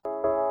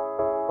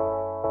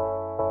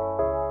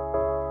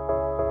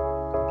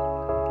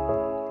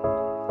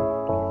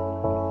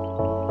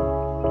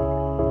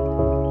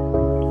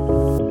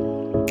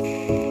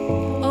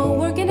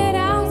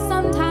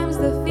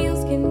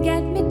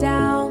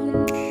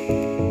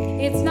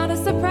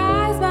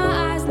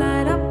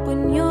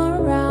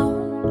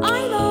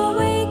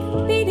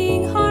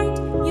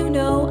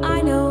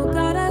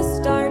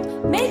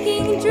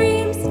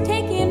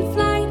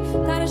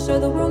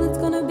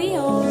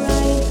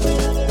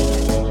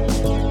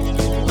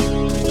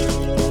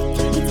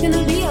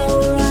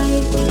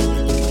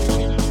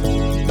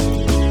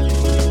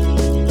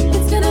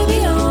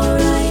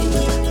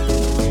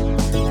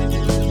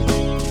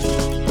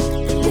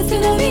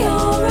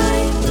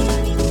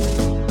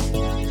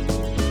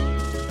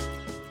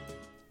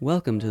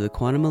Welcome to the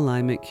Quantum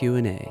Alignment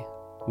Q&A,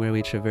 where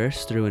we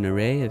traverse through an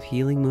array of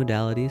healing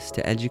modalities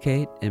to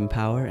educate,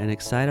 empower, and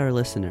excite our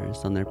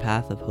listeners on their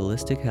path of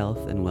holistic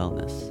health and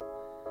wellness.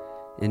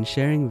 In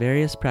sharing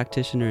various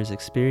practitioners'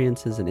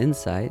 experiences and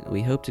insight,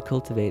 we hope to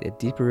cultivate a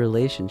deeper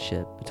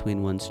relationship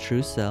between one's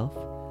true self,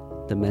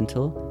 the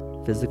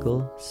mental,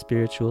 physical,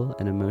 spiritual,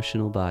 and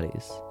emotional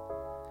bodies.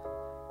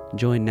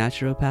 Join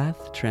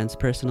naturopath,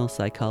 transpersonal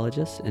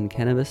psychologist, and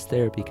cannabis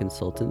therapy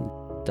consultant,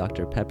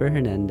 Dr. Pepper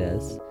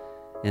Hernandez,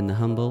 in the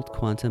Humboldt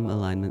Quantum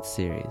Alignment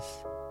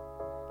Series.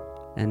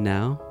 And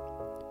now,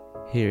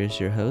 here is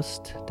your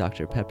host,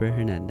 Dr. Pepper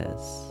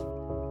Hernandez.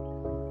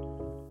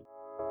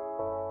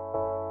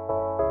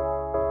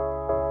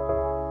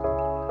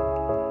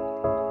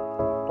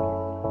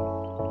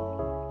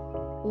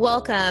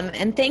 Welcome,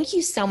 and thank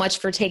you so much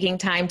for taking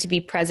time to be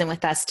present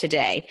with us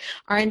today.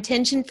 Our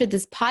intention for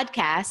this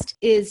podcast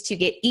is to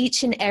get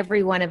each and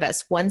every one of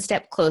us one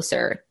step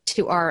closer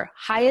to our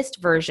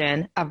highest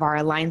version of our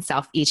aligned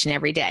self each and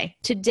every day.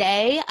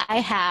 Today, I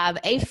have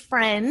a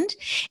friend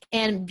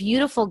and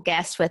beautiful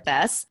guest with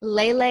us,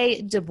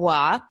 Lele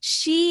Dubois.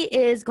 She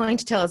is going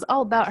to tell us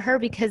all about her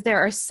because there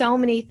are so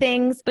many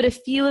things, but a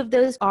few of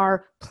those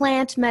are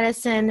plant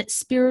medicine,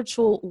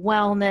 spiritual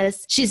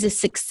wellness. She's a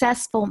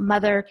successful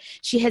mother.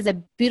 She has a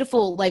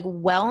beautiful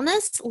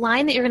wellness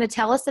line that you're going to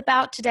tell us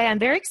about today. I'm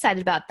very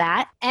excited about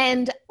that.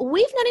 And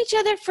we've known each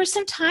other for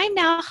some time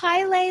now.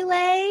 Hi,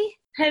 Lele.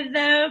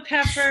 Hello,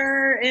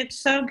 Pepper.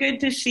 It's so good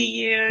to see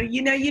you.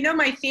 You know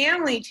my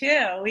family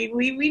too.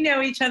 We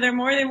know each other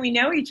more than we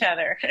know each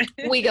other.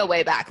 We go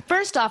way back.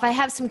 First off, I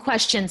have some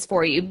questions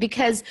for you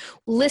because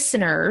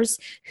listeners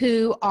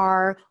who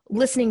are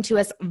listening to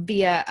us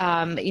via,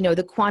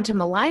 the Quantum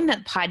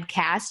Alignment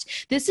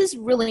podcast, this is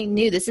really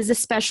new. This is a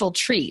special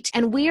treat.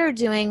 And we are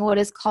doing what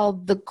is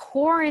called the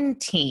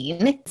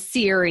Quarantine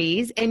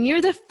Series. And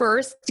you're the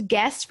first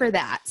guest for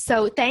that.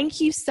 So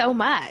thank you so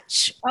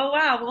much. Oh,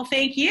 wow. Well,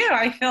 thank you.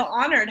 I feel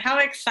honored. How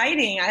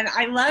exciting. I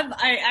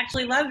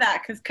actually love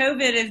that because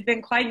COVID has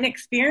been quite an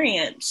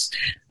experience.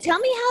 Tell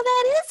me how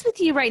that is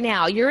with you right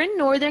now. You're in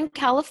Northern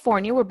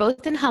California. We're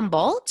both in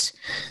Humboldt.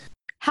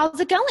 How's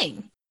it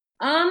going?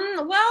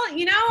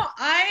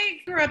 I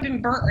grew up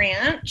in Burnt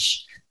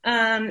Ranch.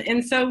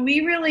 And so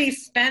we really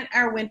spent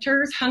our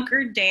winters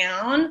hunkered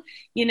down.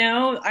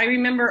 I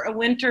remember a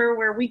winter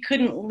where we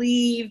couldn't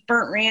leave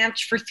Burnt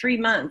Ranch for 3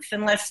 months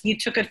unless you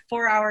took a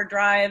 4-hour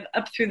drive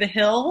up through the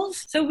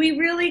hills. So we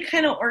really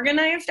kind of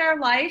organized our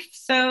life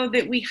so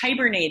that we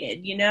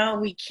hibernated.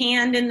 We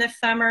canned in the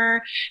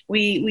summer,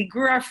 we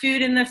grew our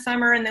food in the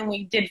summer, and then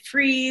we did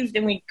freeze,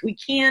 and we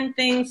canned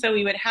things so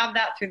we would have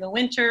that through the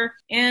winter.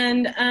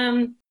 And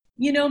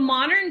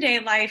modern day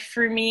life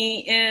for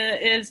me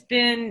has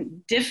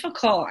been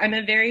difficult. I'm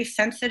a very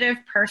sensitive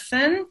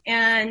person,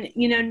 and,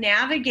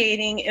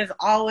 navigating is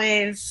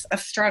always a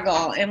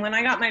struggle. And when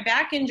I got my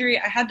back injury,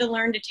 I had to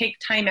learn to take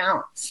time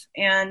outs.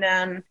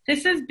 And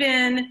this has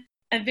been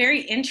a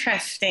very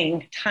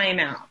interesting time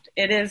out.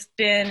 It has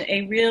been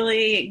a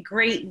really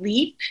great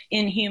leap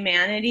in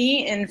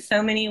humanity in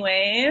so many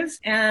ways.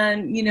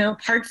 And,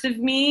 parts of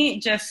me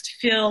just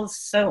feel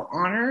so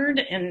honored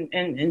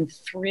and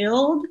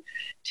thrilled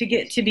to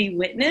get to be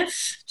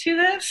witness to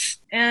this.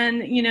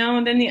 And,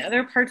 then the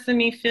other parts of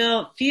me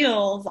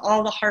feels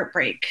all the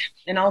heartbreak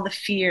and all the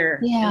fear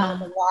and all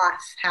the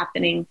loss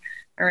happening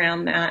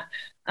around that.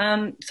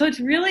 So it's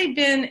really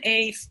been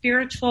a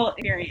spiritual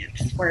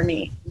experience for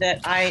me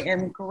that I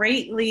am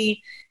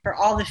greatly for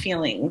all the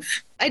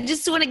feelings. I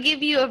just want to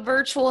give you a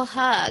virtual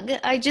hug.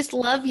 I just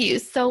love you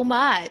so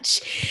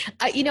much.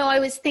 I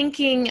was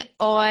thinking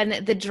on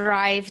the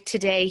drive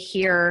today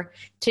here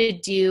to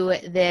do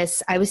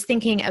this, I was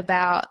thinking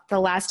about the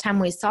last time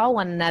we saw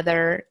one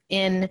another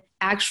in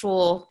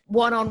actual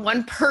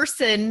one-on-one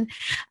person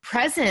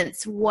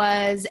presence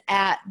was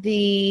at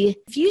the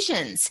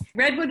Fusions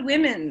Redwood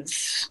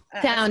Women's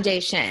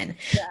Foundation.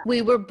 Yeah.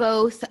 We were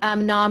both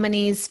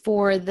nominees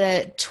for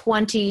the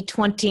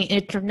 2020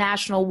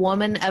 International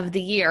Woman of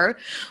the Year,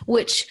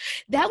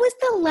 which that was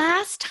the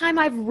last time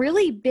I've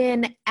really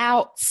been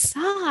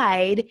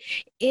outside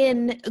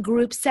in a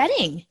group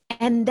setting.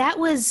 And that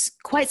was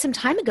quite some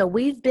time ago.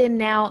 We've been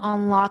now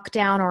on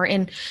lockdown or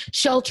in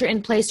shelter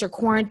in place or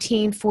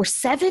quarantine for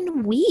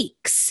 7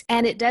 weeks.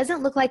 And it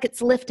doesn't look like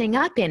it's lifting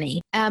up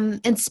any.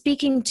 And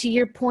speaking to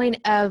your point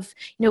of,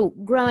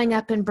 growing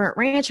up in Burnt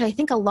Ranch, I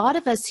think a lot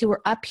of us who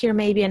are up here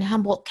maybe in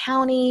Humboldt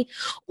County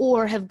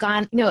or have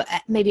gone,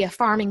 maybe a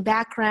farming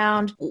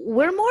background,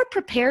 we're more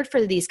prepared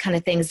for these kind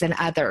of things than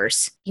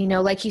others.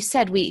 Like you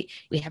said, we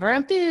have our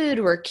own food,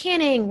 we're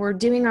canning, we're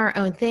doing our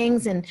own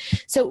things. And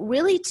so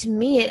really to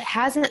me, it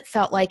hasn't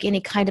felt like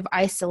any kind of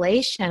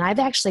isolation. I've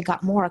actually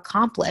got more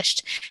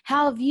accomplished.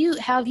 How have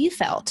you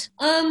felt?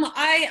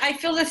 I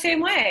feel the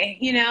same way,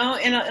 in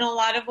a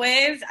lot of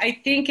ways. I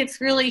think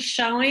it's really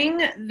showing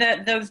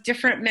that those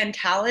different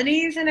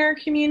mentalities in our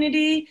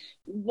community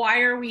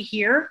why are we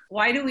here?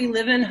 Why do we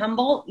live in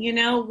Humboldt? You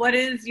know, what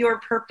is your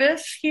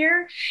purpose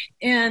here?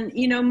 And,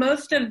 you know,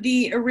 most of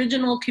the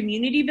original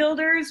community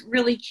builders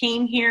really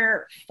came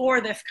here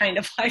for this kind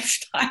of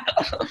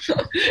lifestyle.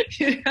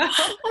 You know?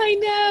 I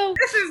know.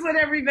 This is what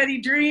everybody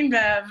dreamed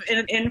of.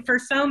 And for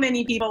so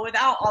many people,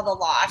 without all the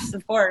loss,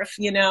 of course,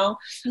 you know.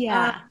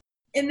 Yeah.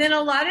 And then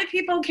a lot of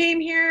people came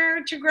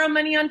here to grow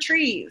money on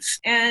trees.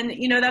 And,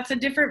 you know, that's a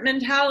different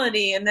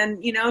mentality. And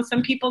then, you know,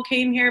 some people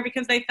came here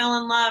because they fell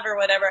in love or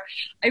whatever.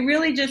 I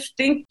really just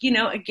think, you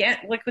know, again,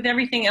 like with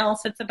everything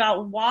else, it's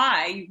about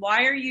why.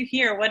 Why are you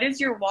here? What is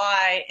your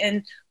why?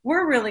 And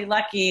we're really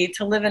lucky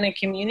to live in a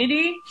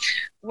community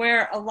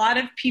where a lot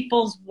of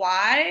people's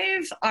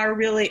whys are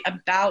really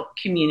about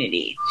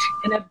community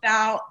and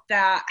about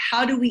that.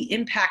 How do we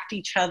impact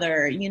each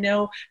other? You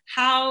know,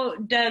 how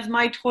does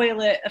my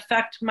toilet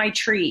affect my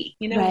tree?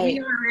 You know,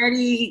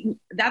 Right.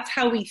 that's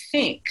how we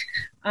think.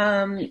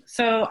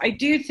 So I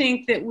do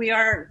think that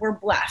we're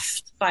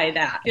blessed by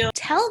that.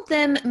 Tell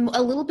them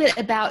a little bit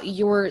about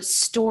your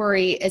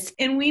story.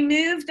 And we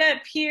moved up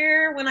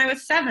here when I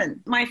was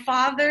 7. My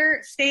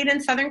father stayed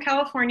in Southern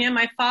California.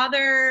 My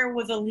father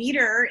was a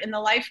leader in the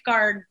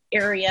lifeguard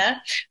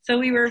area. So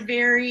we were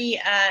very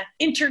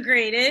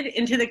integrated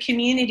into the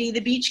community,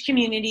 the beach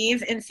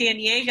communities in San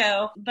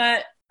Diego.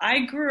 But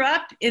I grew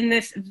up in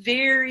this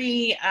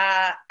very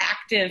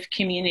active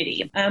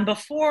community.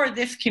 Before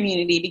this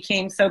community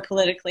became so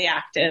politically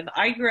active,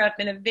 I grew up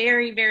in a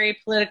very, very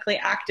politically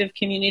active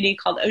community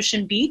called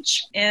Ocean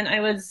Beach. And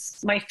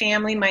my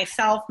family,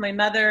 myself, my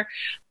mother,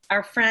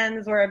 our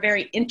friends were a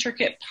very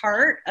intricate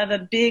part of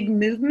a big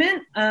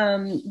movement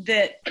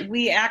that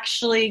we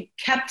actually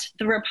kept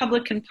the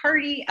Republican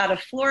Party out of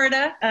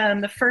Florida.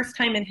 The first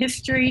time in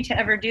history to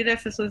ever do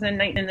this. This was in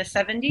the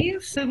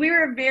 70s. So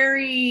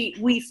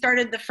we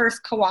started the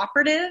first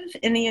cooperative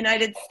in the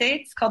United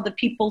States called the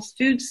People's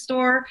Food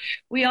Store.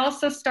 We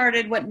also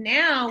started what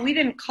now, we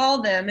didn't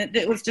call them,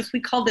 we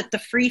called it the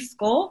free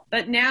school,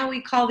 but now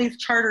we call these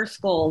charter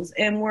schools.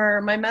 And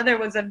my mother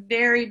was a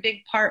very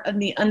big part of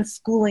the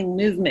unschooling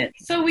movement.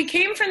 So we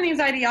came from these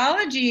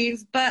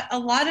ideologies, but a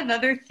lot of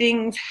other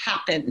things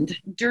happened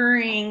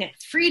during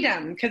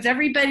freedom because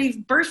everybody's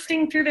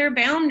bursting through their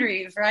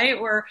boundaries,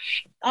 right? Where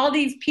all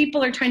these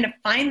people are trying to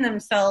find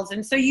themselves.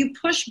 And so you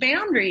push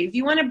boundaries.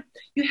 You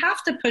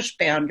have to push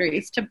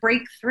boundaries to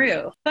break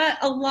through. But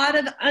a lot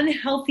of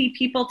unhealthy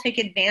people take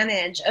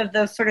advantage of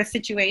those sort of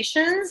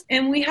situations.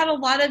 And we had a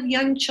lot of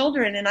young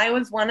children, and I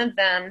was one of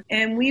them.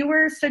 And we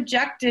were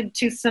subjected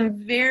to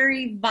some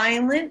very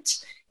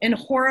violent and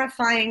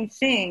horrifying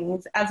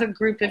things as a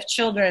group of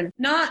children.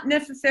 Not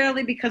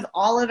necessarily because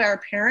all of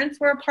our parents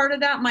were a part of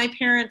that. My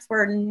parents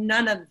were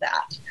none of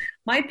that.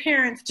 My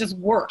parents just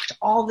worked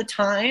all the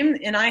time,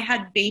 and I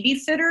had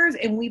babysitters,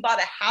 and we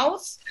bought a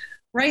house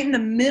right in the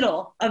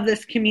middle of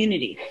this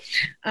community.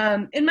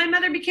 And my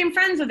mother became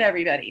friends with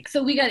everybody.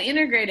 So we got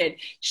integrated.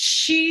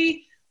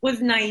 She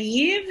was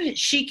naive.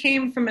 She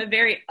came from a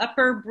very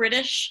upper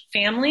British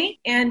family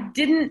and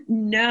didn't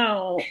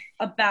know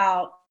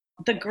about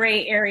the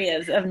gray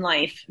areas of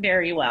life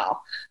very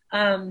well.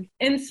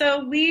 And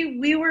so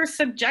we were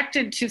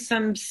subjected to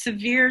some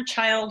severe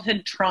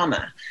childhood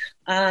trauma.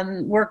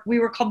 We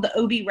were called the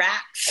Obi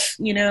Rats.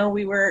 You know,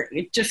 we were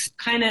just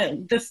kind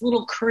of this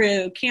little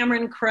crew.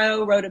 Cameron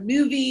Crowe wrote a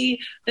movie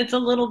that's a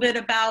little bit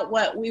about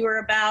what we were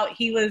about.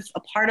 He was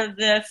a part of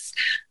this.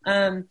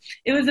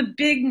 It was a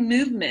big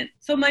movement.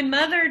 So my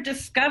mother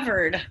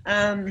discovered,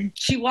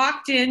 she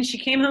walked in, she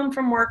came home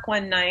from work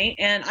one night,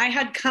 and I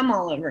had cum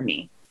all over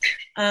me.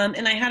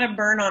 And I had a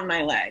burn on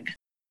my leg.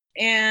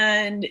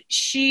 And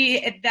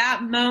she, at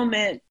that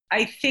moment,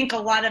 I think a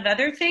lot of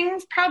other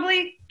things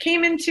probably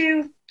came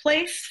into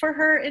place for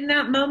her in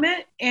that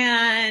moment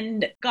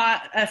and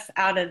got us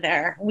out of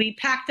there. We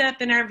packed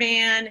up in our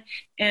van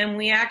and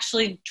we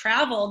actually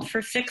traveled for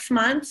 6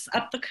 months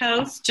up the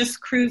coast, just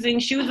cruising.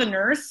 She was a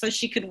nurse, so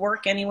she could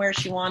work anywhere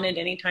she wanted,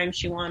 anytime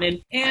she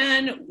wanted.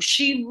 And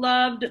she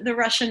loved the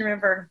Russian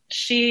River.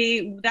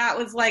 That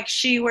was like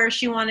where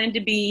she wanted to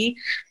be,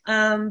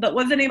 but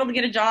wasn't able to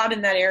get a job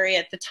in that area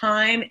at the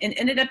time, and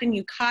ended up in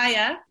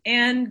Ukiah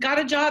and got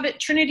a job at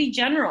Trinity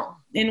General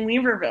in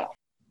Weaverville.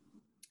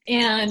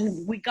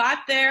 And we got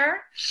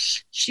there.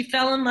 She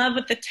fell in love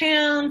with the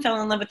town, fell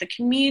in love with the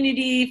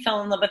community,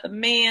 fell in love with a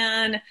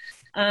man.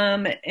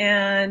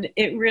 And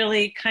it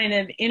really kind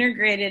of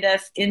integrated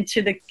us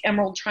into the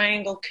Emerald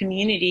Triangle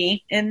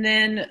community. And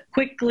then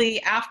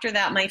quickly after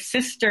that,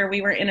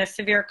 we were in a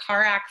severe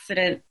car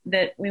accident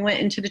that we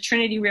went into the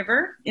Trinity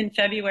River in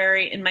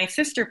February, and my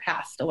sister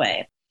passed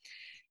away.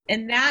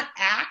 And that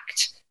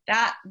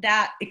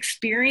that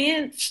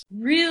experience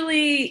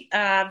really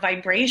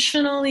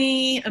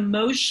vibrationally,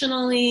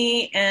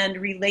 emotionally, and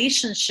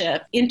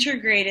relationship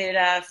integrated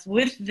us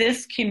with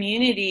this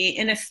community.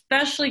 And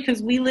especially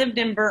because we lived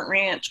in Burnt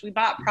Ranch. We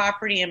bought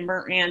property in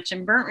Burnt Ranch,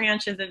 and Burnt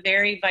Ranch is a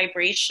very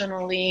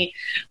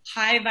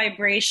high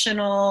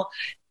vibrational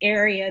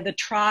area, the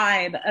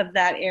tribe of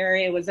that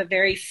area was a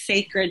very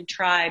sacred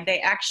tribe. They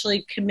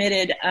actually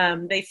committed,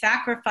 they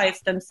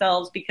sacrificed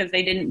themselves because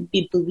they didn't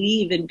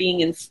believe in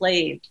being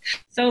enslaved.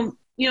 So,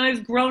 I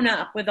was grown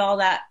up with all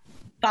that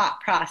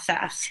thought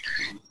process.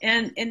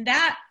 And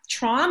that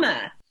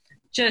trauma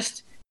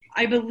just,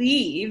 I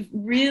believe,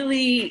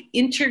 really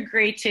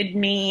integrated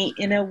me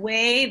in a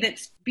way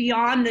that's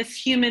beyond this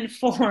human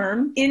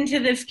form into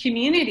this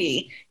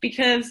community.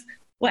 Because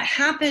what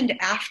happened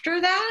after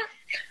that,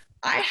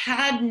 I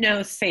had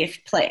no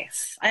safe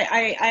place.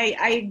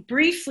 I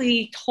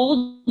briefly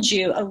told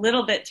you a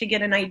little bit to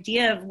get an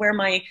idea of where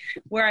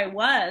I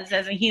was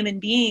as a human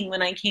being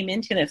when I came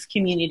into this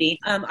community.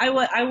 I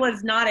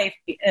was not a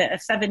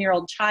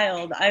 7-year-old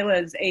child. I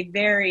was a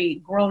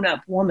very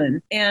grown-up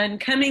woman. And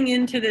coming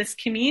into this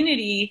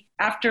community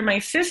after my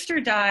sister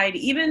died,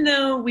 even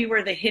though we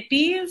were the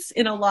hippies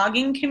in a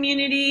logging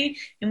community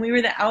and we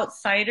were the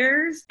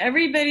outsiders,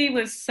 everybody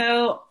was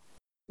so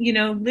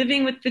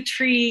living with the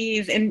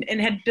trees and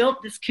had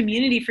built this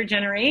community for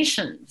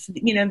generations.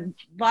 A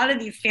lot of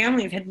these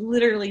families had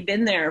literally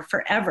been there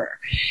forever.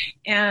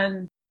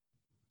 And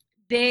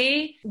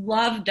they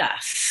loved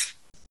us.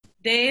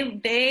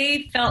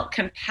 They felt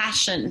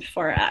compassion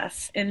for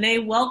us, and they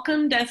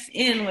welcomed us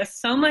in with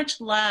so much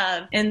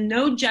love and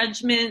no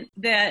judgment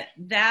that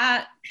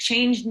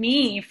changed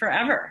me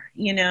forever.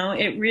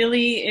 It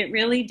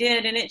really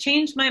did. And it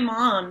changed my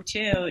mom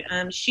too.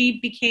 She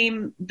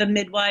became the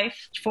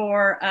midwife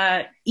for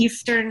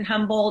Eastern,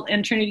 Humboldt,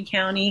 and Trinity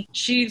County.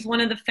 She's one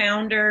of the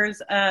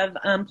founders of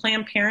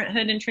Planned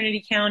Parenthood in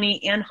Trinity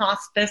County and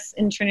hospice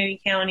in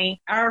Trinity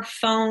County. Our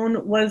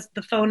phone was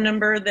the phone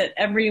number that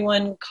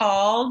everyone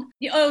called.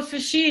 Oh, so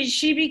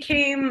she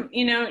became,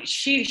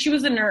 she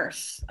was a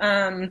nurse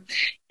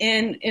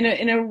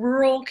in a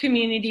rural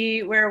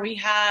community where we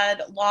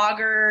had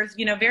loggers,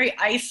 very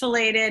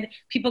isolated.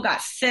 People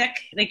got sick.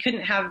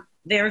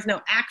 There was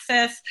no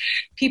access.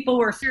 People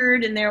were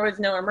hurt and there was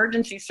no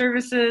emergency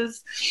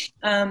services.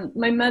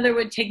 My mother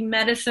would take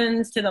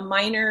medicines to the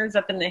miners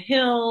up in the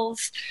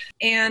hills,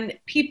 and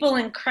people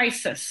in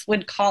crisis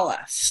would call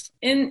us.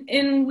 And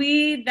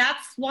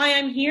that's why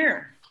I'm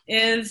here,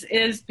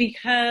 is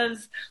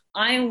because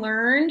I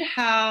learned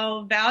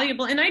how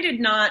valuable, and I did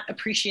not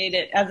appreciate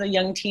it as a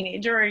young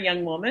teenager or a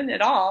young woman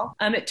at all.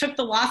 It took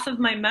the loss of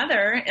my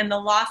mother and the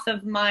loss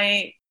of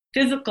my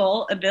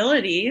physical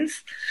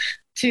abilities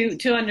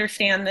to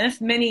understand this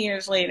many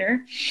years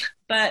later.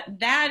 But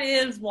that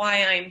is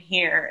why I'm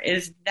here,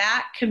 is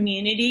that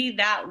community,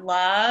 that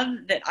love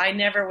that I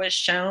never was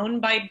shown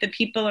by the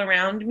people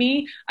around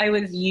me. I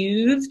was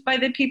used by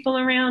the people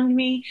around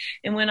me.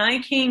 And when I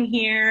came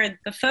here,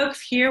 the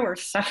folks here were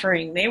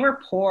suffering. They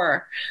were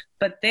poor,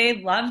 but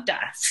they loved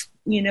us.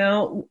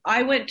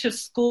 I went to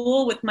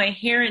school with my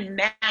hair in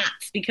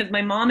mats because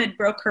my mom had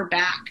broke her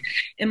back,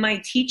 and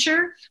my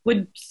teacher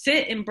would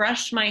sit and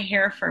brush my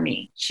hair for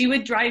me. She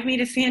would drive me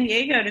to San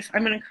Diego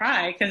I'm going to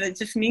cry because it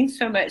just means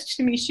so much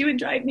to me. She would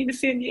drive me to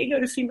San Diego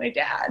to see my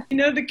dad.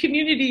 The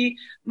community,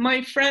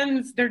 my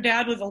friends, their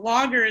dad was a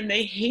logger and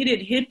they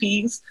hated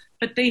hippies,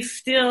 but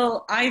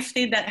I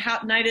stayed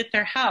that night at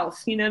their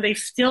house. They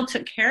still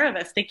took care of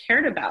us. They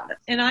cared about us.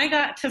 And I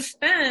got to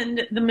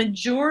spend the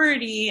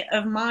majority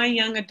of my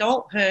young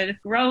adulthood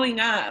growing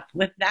up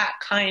with that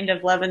kind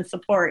of love and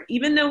support,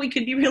 even though we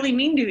could be really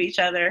mean to each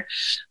other.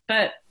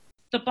 But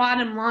the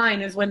bottom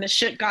line is when the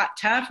shit got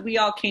tough, we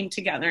all came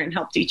together and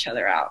helped each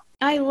other out.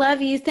 I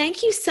love you.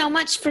 Thank you so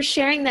much for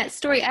sharing that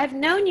story. I've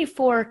known you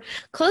for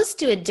close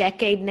to a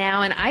decade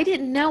now, and I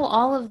didn't know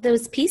all of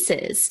those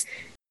pieces.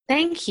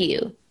 Thank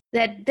you.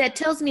 That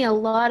tells me a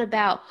lot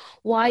about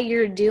why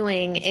you're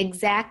doing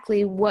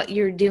exactly what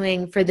you're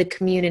doing for the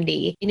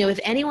community. If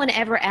anyone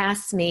ever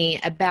asks me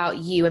about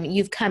you,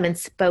 you've come and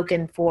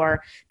spoken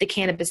for the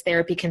Cannabis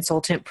Therapy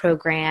Consultant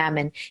Program,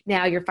 and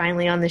now you're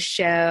finally on the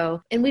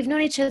show. And we've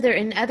known each other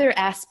in other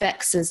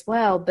aspects as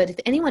well. But if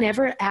anyone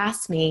ever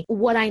asks me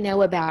what I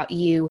know about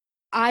you,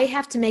 I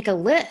have to make a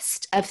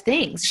list of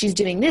things. She's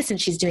doing this and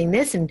she's doing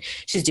this and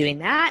she's doing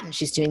that and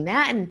she's doing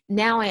that. And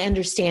now I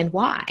understand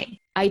why.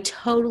 I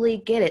totally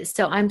get it.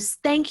 So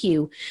thank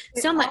you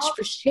so much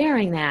for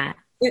sharing that.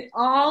 It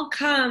all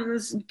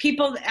comes,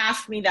 people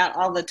ask me that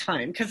all the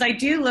time because I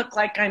do look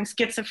like I'm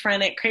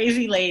schizophrenic,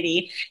 crazy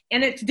lady.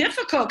 And it's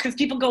difficult because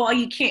people go, oh,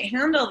 you can't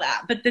handle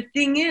that. But the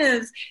thing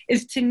is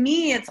to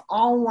me, it's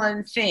all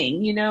one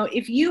thing.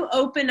 If you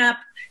open up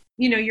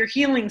your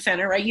healing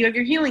center, right? You have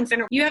your healing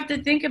center. You have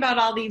to think about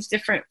all these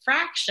different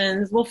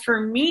fractions. Well,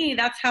 for me,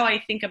 that's how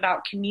I think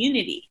about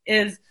community,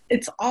 is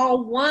it's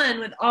all one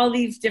with all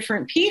these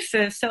different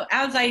pieces. So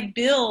as I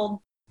build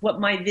what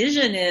my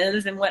vision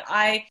is and what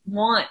I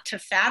want to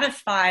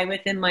satisfy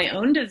within my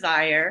own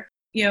desire,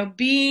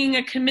 being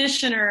a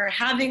commissioner,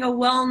 having a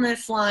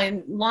wellness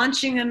line,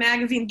 launching a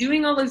magazine,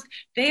 doing all those,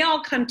 they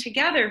all come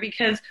together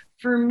because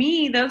for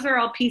me, those are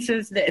all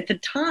pieces that at the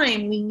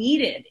time we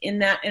needed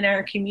in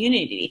our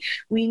community.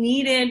 We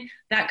needed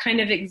that kind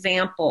of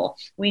example.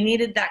 We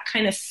needed that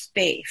kind of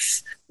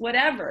space,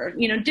 whatever,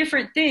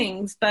 different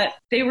things, but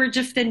they were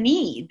just a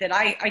need that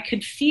I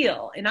could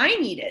feel and I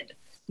needed,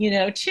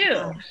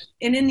 too.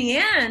 And in the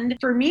end,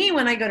 for me,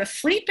 when I go to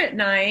sleep at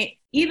night,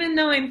 even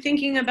though I'm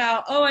thinking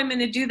about, I'm going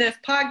to do this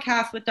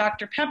podcast with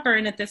Dr. Pepper,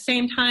 and at the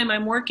same time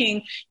I'm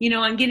working,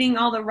 on getting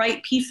all the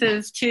right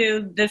pieces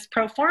to this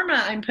pro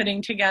forma I'm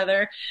putting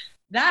together,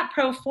 that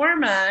pro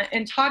forma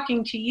and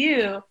talking to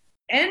you,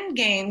 end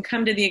game,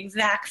 come to the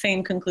exact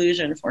same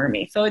conclusion for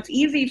me. So it's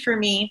easy for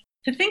me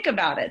to think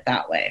about it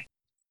that way.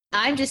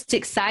 I'm just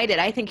excited.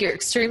 I think you're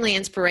extremely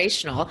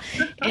inspirational,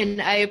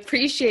 and I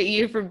appreciate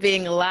you for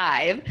being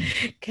alive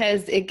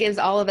because it gives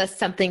all of us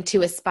something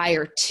to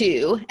aspire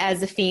to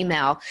as a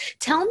female.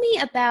 Tell me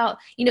about,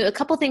 a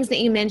couple things that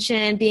you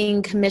mentioned,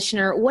 being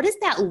commissioner. What does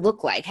that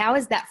look like? How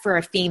is that for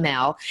a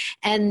female?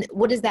 And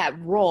what is that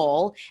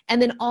role?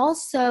 And then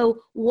also,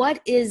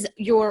 what is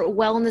your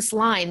wellness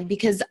line?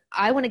 Because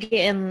I want to get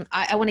in,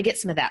 I want to get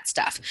some of that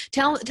stuff.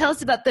 Tell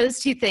us about those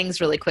two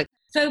things really quick.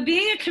 So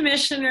being a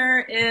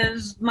commissioner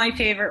is my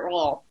favorite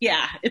role.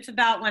 Yeah, it's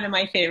about one of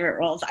my favorite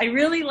roles. I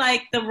really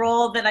like the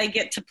role that I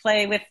get to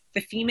play with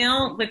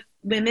with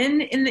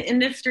women in the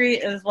industry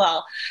as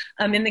well,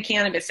 in the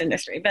cannabis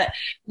industry. But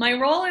my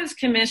role as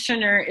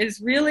commissioner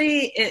is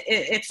really,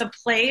 it's a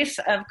place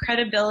of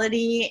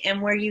credibility and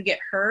where you get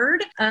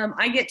heard.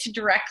 I get to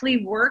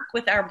directly work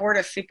with our board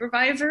of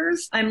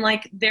supervisors. I'm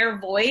like their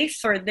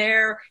voice or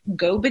their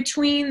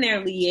go-between,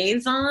 their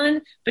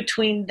liaison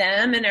between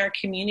them and our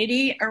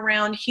community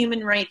around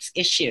human rights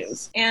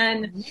issues.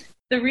 And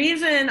the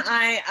reason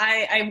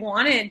I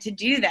wanted to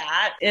do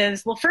that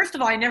is, well, first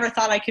of all, I never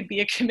thought I could be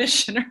a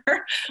commissioner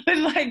with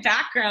my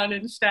background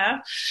and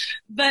stuff.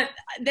 But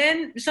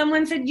then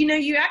someone said,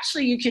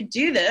 you could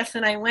do this.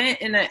 And I went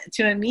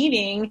to a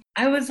meeting.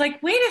 I was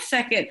like, wait a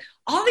second,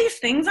 all these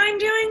things I'm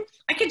doing,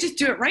 I could just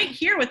do it right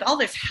here with all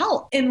this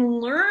help and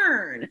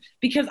learn,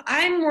 because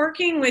I'm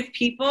working with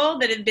people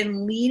that have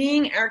been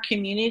leading our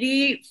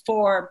community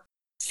for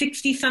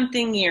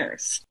 60-something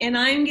years. And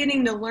I'm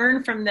getting to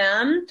learn from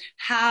them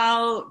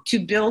how to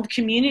build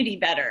community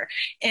better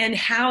and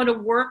how to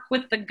work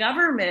with the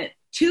government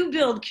to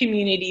build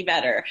community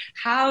better,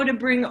 how to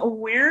bring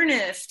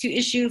awareness to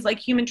issues like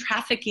human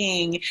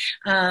trafficking,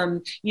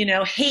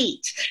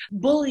 hate,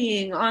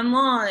 bullying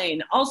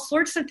online, all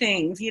sorts of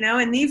things,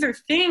 and these are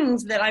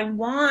things that I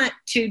want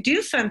to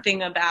do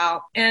something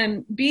about.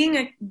 And being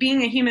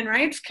a human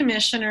rights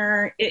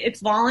commissioner,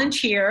 it's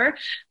volunteer,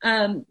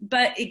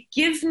 but it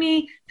gives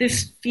me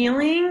this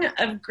feeling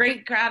of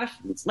great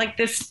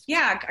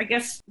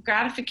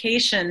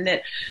gratification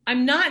that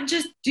I'm not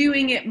just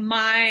doing it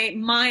my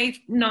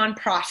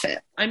nonprofit.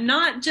 I'm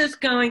not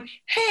just going,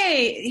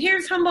 hey,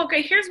 here's Humboldt,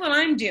 here's what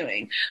I'm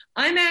doing.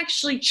 I'm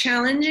actually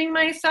challenging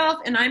myself,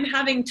 and I'm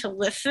having to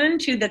listen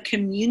to the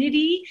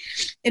community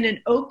in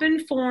an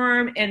open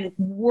forum and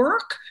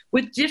work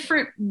with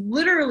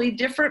literally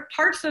different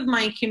parts of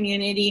my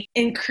community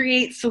and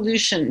create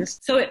solutions.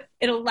 So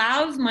it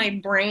allows my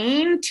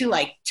brain to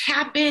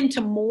tap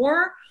into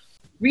more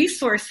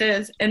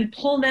resources and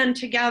pull them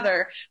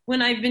together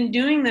when I've been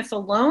doing this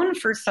alone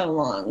for so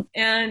long.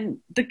 And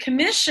the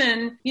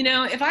commission,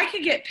 if I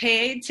could get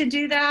paid to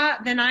do that,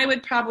 then I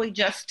would probably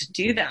just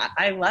do that.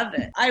 I love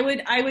it. I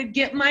would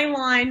get my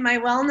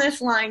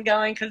wellness line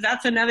going, because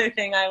that's another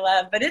thing I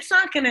love, but it's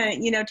not going to,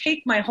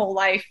 take my whole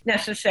life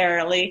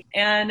necessarily.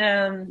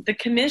 And the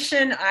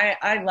commission,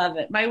 I love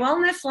it. My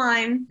wellness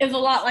line is a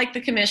lot like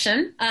the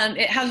commission.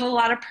 It has a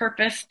lot of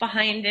purpose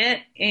behind it.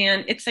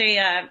 And it's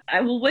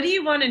what do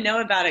you want to know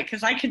about it?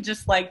 Because I could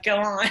just go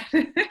on.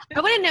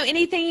 I want to know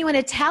anything you want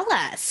to tell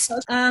us.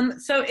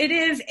 So it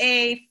is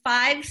a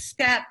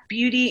 5-step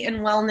beauty and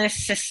wellness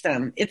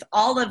system. It's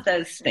all of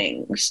those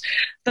things.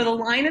 So the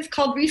line is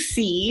called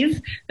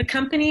Receive. The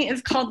company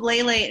is called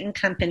Lele and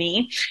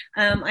Company.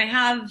 I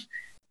have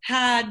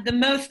had the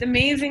most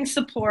amazing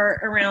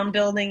support around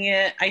building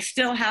it. I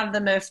still have the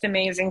most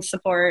amazing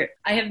support.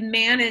 I have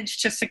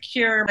managed to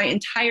secure my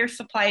entire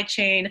supply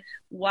chain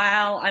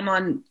while I'm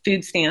on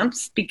food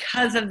stamps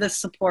because of the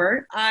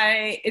support.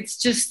 It's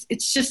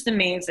just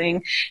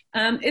amazing.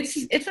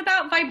 It's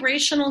about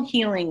vibrational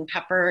healing,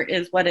 Pepper,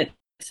 is what it's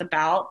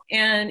about.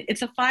 And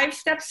it's a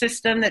 5-step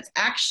system that's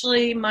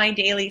actually my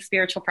daily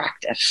spiritual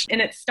practice. And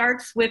it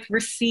starts with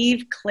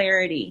receive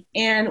clarity.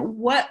 And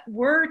what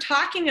we're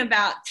talking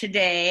about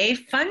today,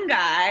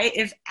 fungi,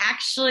 is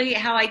actually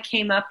how I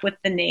came up with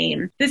the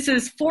name. This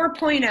is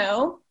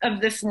 4.0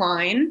 of this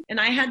line. And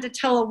I had to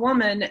tell a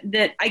woman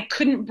that I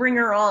couldn't bring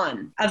her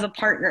on as a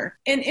partner.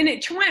 And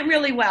it went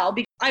really well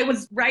because I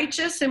was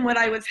righteous in what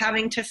I was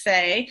having to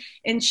say.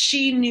 And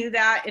she knew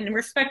that and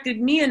respected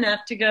me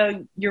enough to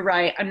go, you're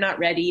right, I'm not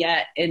ready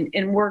yet.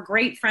 And we're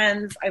great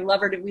friends. I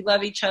love her. We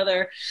love each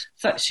other.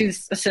 So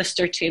she's a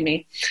sister to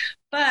me.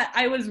 But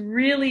I was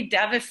really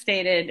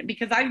devastated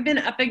because I've been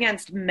up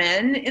against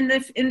men in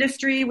this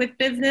industry with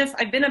business.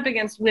 I've been up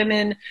against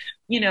women,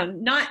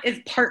 not as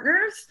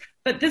partners,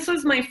 but this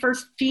was my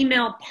first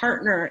female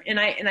partner, and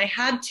I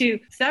had to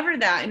sever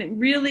that, and it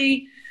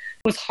really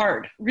was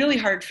hard, really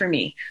hard for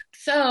me.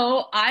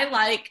 So I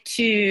like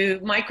to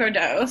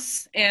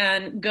microdose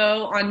and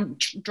go on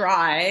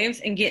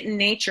drives and get in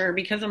nature.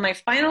 Because of my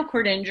spinal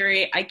cord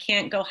injury, I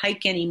can't go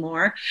hike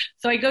anymore.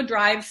 So I go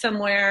drive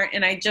somewhere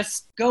and I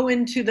just go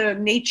into the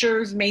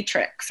nature's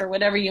matrix, or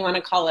whatever you want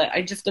to call it.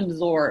 I just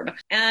absorb.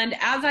 And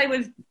as I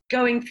was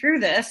going through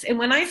this, and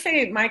when I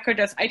say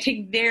microdose, I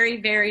take very,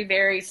 very,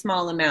 very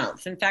small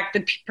amounts. In fact,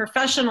 the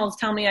professionals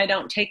tell me I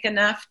don't take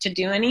enough to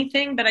do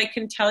anything, but I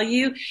can tell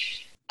you,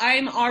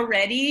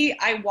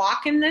 I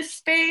walk in this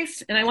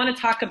space, and I want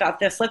to talk about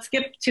this. Let's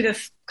get to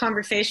this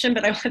conversation,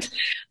 but I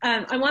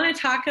want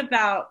to talk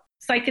about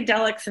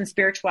psychedelics and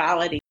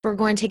spirituality. We're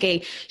going to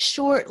take a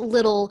short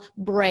little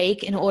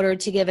break in order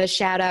to give a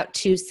shout out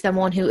to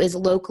someone who is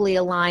locally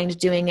aligned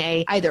doing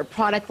a either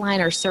product line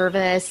or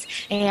service.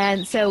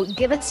 And so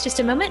give us just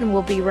a moment and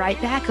we'll be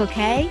right back,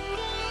 okay?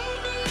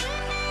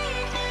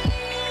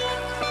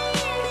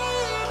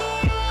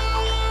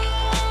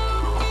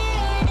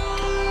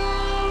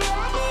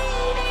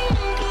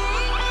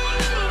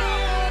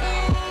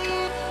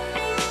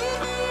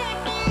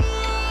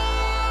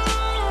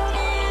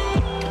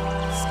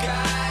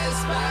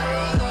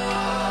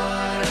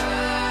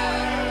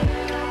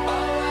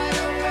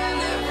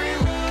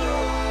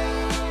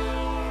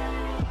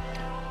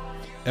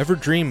 Ever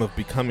dream of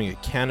becoming a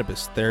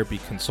cannabis therapy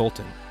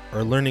consultant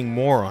or learning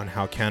more on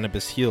how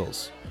cannabis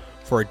heals?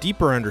 For a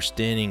deeper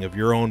understanding of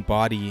your own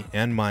body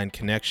and mind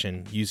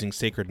connection using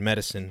sacred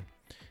medicine,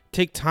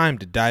 take time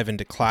to dive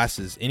into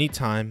classes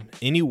anytime,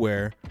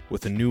 anywhere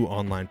with a new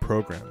online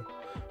program.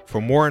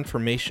 For more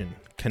information,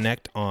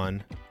 connect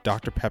on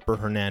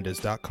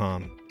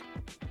drpepperhernandez.com.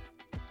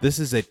 This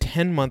is a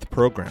 10-month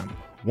program,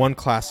 one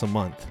class a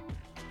month.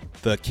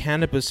 The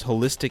Cannabis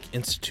Holistic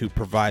Institute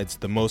provides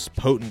the most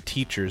potent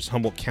teachers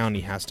Humboldt County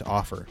has to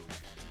offer.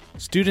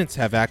 Students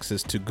have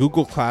access to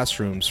Google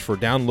Classrooms for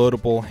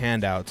downloadable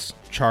handouts,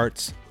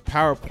 charts,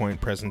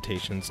 PowerPoint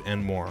presentations,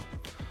 and more.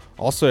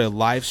 Also a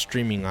live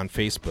streaming on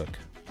Facebook,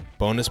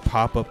 bonus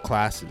pop-up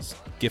classes,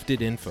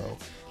 gifted info,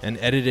 and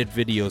edited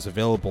videos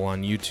available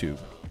on YouTube.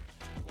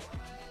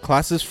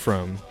 Classes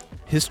from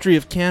History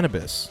of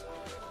Cannabis,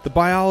 the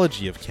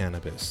Biology of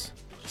Cannabis,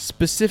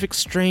 Specific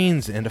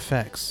Strains and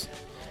Effects,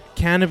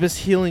 Cannabis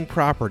Healing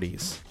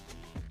Properties,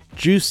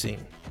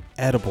 Juicing,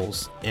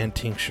 Edibles, and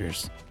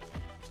Tinctures,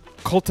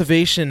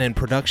 Cultivation and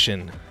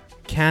Production,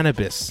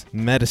 Cannabis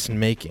Medicine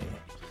Making,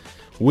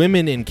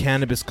 Women in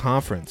Cannabis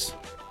Conference,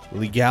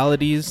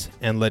 Legalities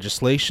and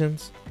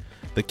Legislations,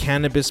 the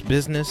Cannabis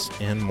Business,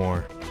 and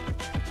more.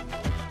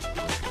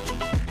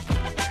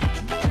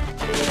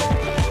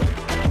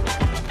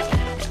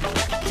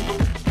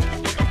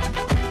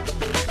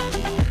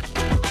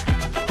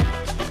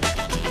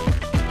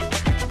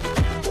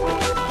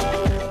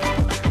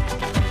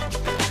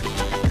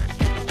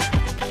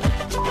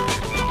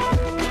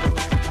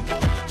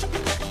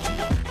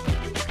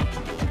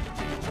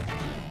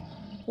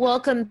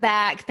 Welcome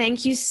back.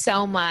 Thank you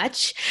so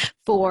much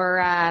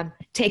for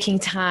taking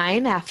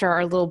time after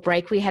our little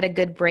break. We had a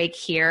good break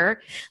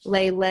here.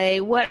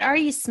 Lele, what are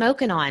you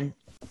smoking on?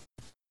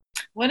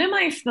 What am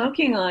I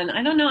smoking on?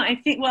 I don't know. I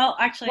think, well,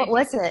 actually. What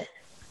was it?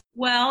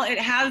 Well, it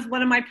has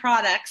one of my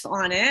products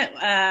on it.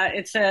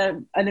 It's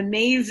an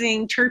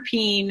amazing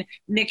terpene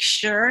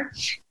mixture.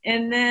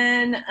 And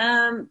then,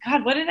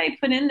 God, what did I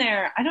put in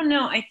there? I don't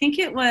know. I think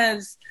it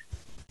was...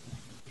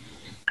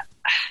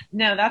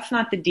 No, that's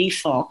not the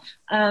diesel.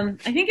 I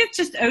think it's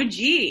just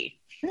OG.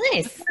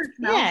 Nice.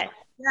 Yeah.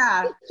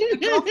 Yeah.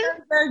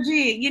 OG.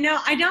 You know,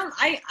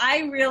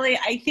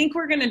 I think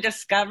we're going to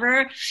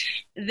discover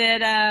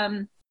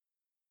that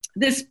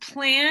this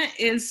plant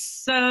is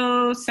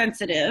so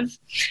sensitive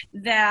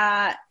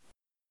that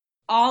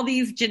all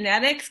these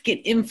genetics get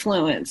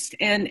influenced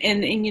and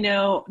you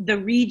know, the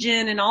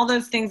region and all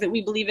those things that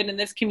we believe in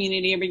this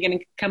community are going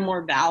to become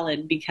more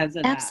valid because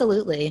of that.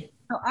 Absolutely.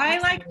 So I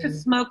like to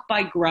smoke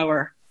by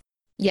grower.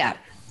 Yeah,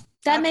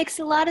 that makes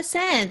a lot of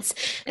sense.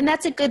 And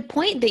that's a good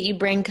point that you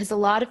bring, because a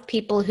lot of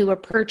people who are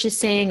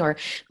purchasing or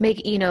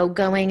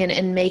going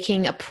and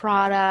making a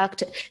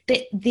product,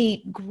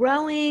 the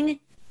growing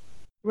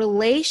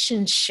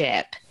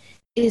relationship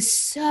is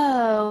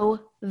so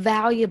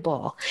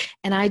valuable.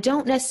 And I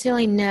don't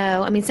necessarily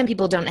know, I mean, some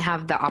people don't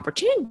have the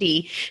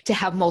opportunity to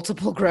have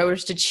multiple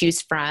growers to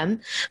choose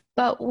from,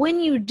 but when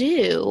you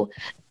do,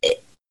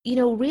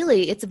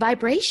 really it's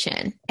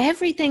vibration.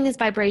 Everything is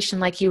vibration,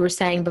 like you were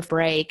saying before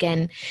break.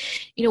 And,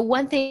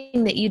 one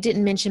thing that you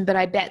didn't mention, but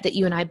I bet that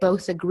you and I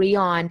both agree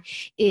on,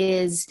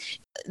 is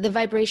the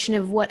vibration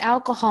of what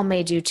alcohol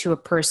may do to a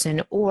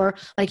person, or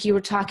like you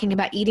were talking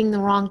about eating the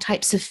wrong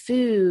types of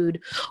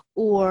food,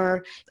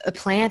 or a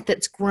plant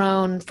that's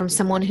grown from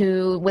someone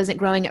who wasn't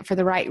growing it for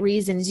the right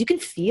reasons. You can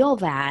feel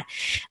that.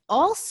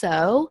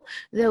 Also,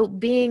 though,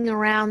 being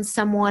around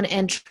someone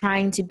and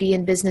trying to be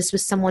in business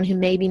with someone who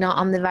may be not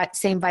on the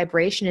same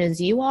vibration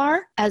as you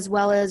are, as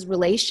well as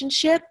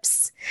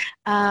relationships,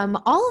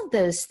 all of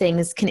those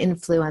things can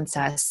influence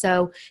us.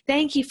 So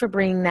thank you for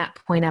bringing that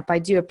point up. I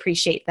do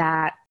appreciate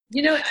that.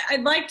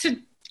 I'd like to,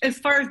 as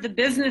far as the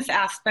business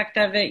aspect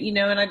of it,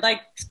 and I'd like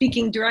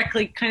speaking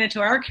directly kind of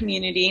to our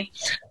community,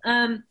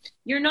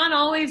 you're not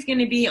always going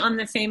to be on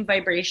the same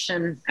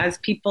vibration as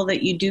people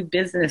that you do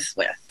business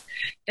with.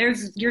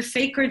 There's your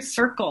sacred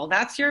circle.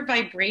 That's your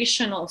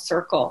vibrational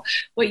circle.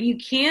 What you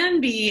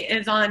can be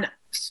is on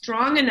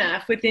strong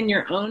enough within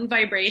your own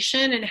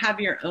vibration and have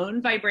your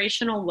own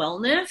vibrational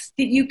wellness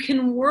that you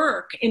can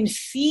work and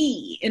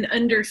see and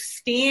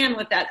understand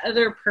what that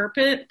other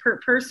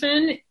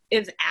person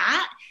is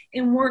at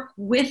and work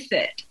with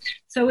it.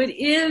 So it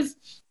is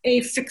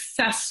a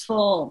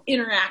successful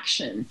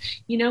interaction.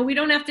 We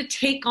don't have to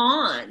take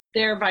on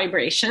their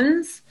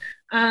vibrations.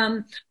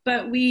 But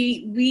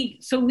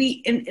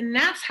and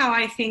that's how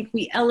I think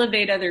we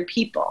elevate other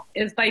people,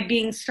 is by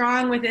being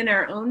strong within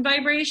our own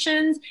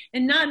vibrations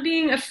and not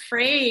being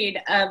afraid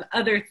of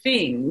other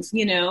things.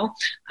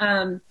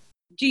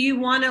 Do you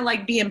want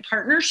to be in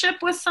partnership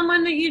with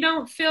someone that you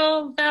don't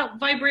feel that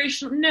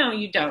vibrational? No,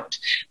 you don't.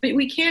 But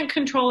we can't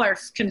control our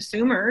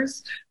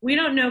consumers. We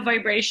don't know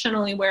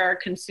vibrationally where our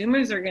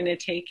consumers are going to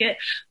take it,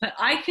 but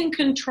I can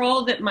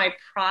control that my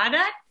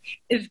product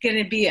is going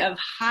to be of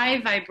high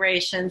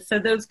vibration. So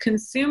those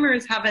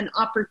consumers have an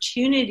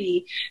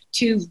opportunity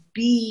to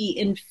be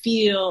and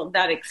feel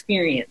that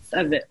experience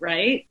of it,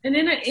 right? And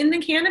in the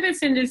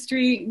cannabis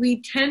industry,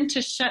 we tend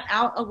to shut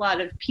out a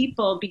lot of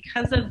people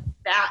because of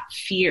that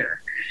fear,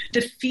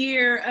 the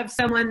fear of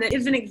someone that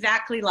isn't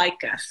exactly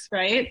like us,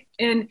 right?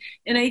 And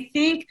I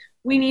think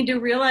we need to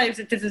realize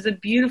that this is a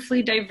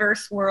beautifully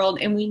diverse world,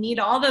 and we need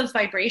all those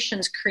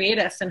vibrations create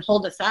us and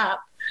hold us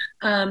up.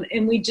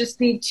 And we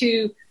just need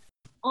to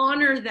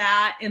honor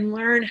that and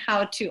learn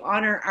how to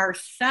honor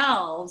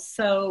ourselves.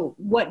 So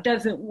what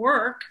doesn't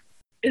work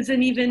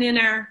isn't even in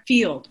our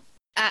field.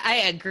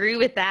 I agree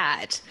with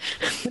that.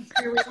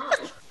 Here we are.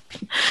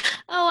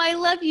 Oh, I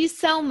love you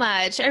so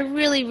much. I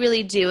really,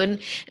 really do.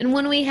 And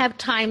when we have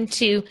time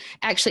to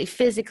actually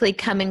physically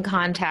come in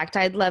contact,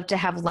 I'd love to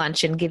have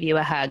lunch and give you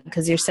a hug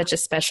because you're such a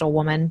special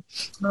woman.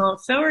 Oh,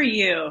 so are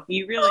you.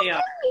 You really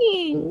are.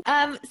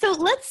 So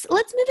let's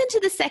move into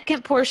the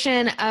second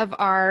portion of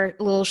our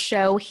little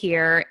show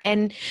here.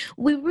 And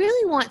we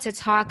really want to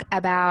talk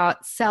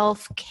about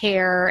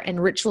self-care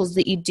and rituals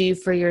that you do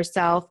for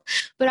yourself.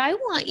 But I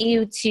want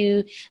you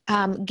to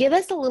give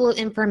us a little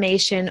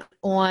information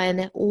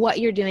on what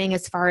you're doing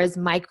as far as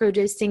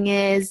microdosing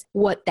is,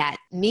 what that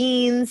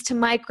means to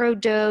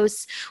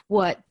microdose,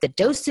 what the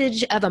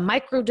dosage of a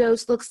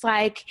microdose looks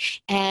like,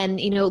 and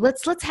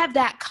let's have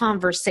that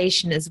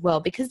conversation as well,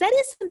 because that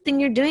is something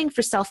you're doing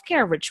for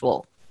self-care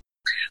ritual.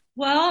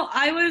 Well,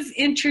 I was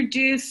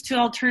introduced to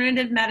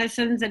alternative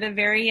medicines at a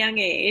very young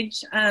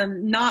age,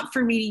 not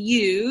for me to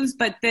use,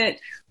 but that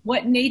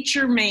what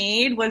nature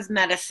made was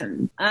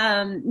medicine.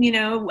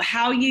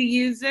 How you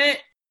use it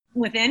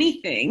with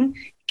anything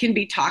can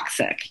be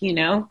toxic,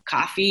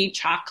 coffee,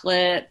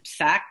 chocolate,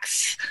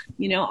 sex,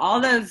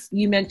 all those.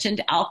 You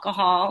mentioned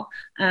alcohol.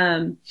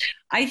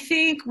 I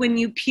think when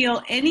you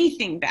peel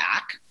anything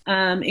back,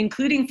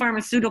 including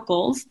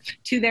pharmaceuticals,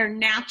 to their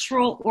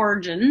natural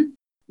origin,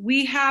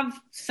 we have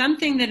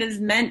something that is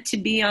meant to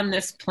be on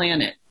this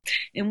planet,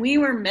 and we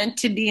were meant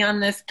to be on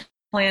this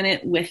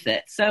planet with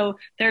it. So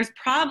there's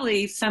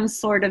probably some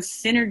sort of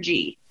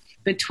synergy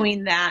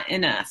between that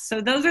and us.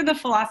 So those are the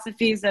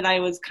philosophies that I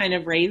was kind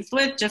of raised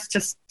with, just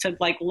to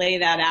lay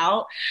that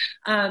out.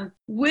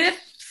 With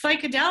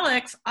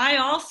psychedelics, I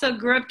also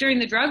grew up during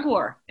the drug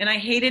war, and I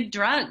hated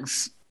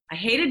drugs.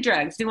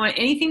 Didn't want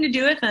anything to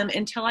do with them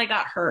until I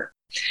got hurt.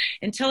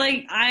 Until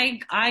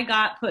I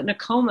got put in a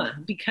coma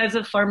because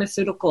of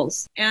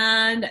pharmaceuticals.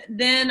 And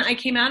then I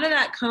came out of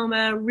that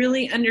coma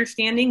really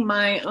understanding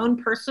my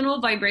own personal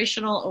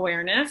vibrational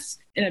awareness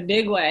in a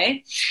big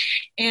way,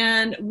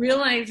 and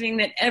realizing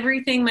that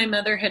everything my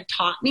mother had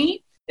taught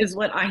me is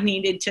what I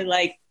needed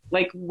to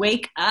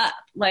wake up.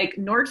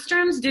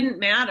 Nordstrom's didn't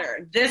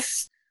matter.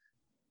 This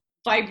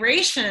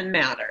vibration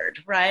mattered,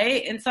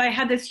 right? And so I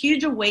had this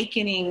huge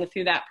awakening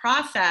through that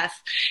process.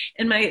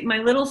 And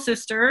my little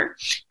sister,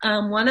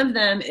 one of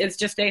them is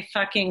just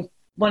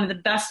one of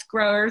the best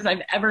growers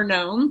I've ever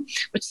known,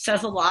 which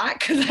says a lot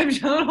because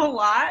I've known a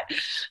lot.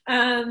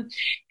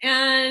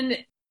 And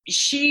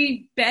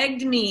she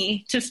begged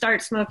me to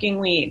start smoking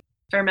weed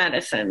for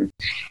medicine.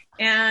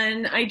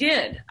 And I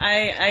did.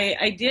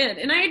 I did.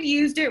 And I had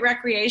used it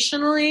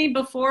recreationally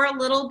before a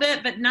little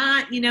bit, but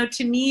not,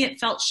 to me, it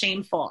felt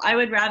shameful. I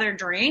would rather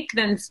drink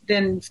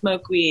than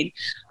smoke weed.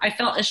 I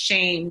felt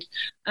ashamed.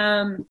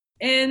 And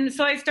And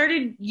so I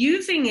started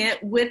using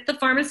it with the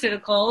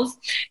pharmaceuticals.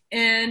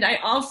 And I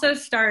also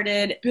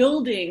started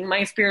building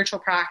my spiritual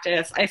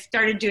practice. I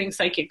started doing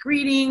psychic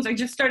readings. I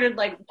just started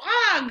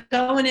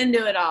going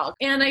into it all.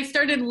 And I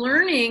started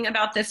learning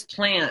about this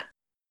plant,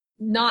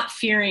 not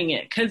fearing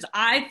it, because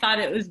I thought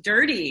it was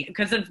dirty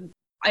because of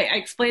I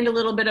explained a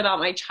little bit about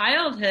my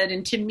childhood,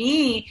 and to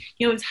me,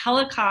 it was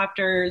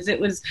helicopters, it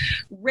was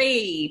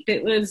rape,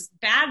 it was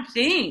bad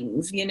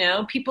things,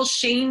 people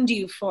shamed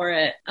you for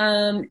it.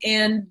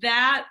 And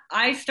that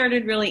I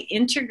started really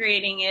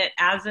integrating it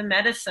as a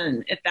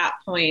medicine at that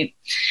point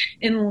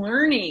and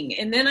learning.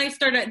 And then a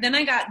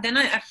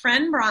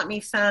friend brought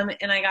me some,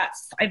 and I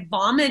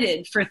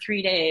vomited for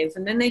 3 days.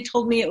 And then they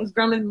told me it was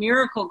grown with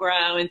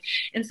Miracle-Gro.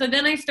 And so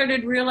then I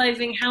started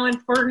realizing how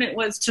important it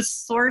was to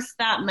source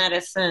that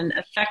medicine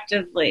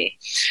effectively.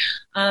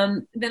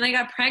 Then I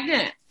got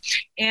pregnant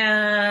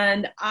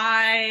and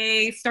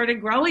I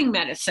started growing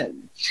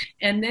medicine.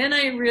 And then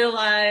I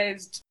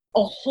realized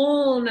a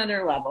whole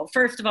nother level.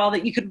 First of all,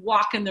 that you could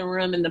walk in the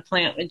room and the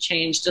plant would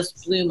change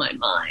just blew my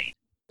mind.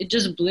 It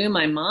just blew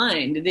my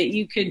mind that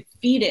you could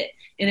feed it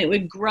and it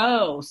would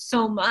grow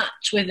so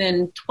much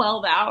within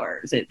 12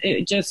 hours.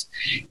 It just,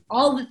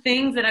 all the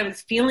things that I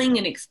was feeling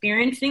and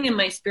experiencing in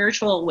my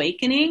spiritual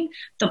awakening,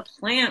 the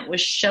plant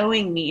was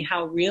showing me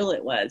how real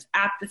it was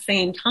at the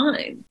same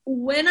time.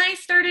 When I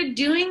started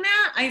doing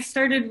that, I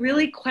started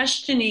really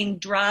questioning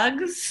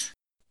drugs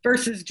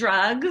versus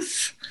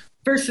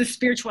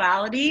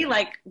spirituality,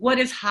 like what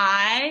is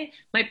high?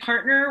 My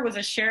partner was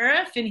a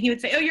sheriff and he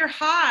would say, "Oh, you're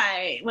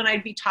high," when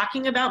I'd be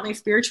talking about my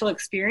spiritual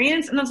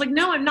experience. And I was like,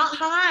 "No, I'm not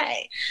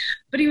high."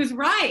 But he was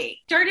right.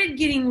 Started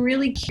getting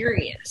really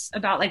curious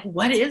about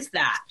what is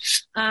that?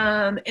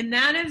 And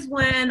that is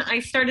when I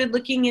started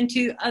looking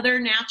into other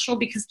natural,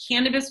 because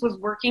cannabis was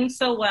working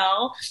so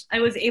well. I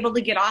was able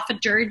to get off a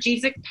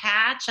Duragesic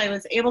patch. I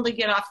was able to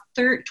get off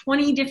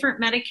 20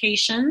 different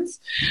medications.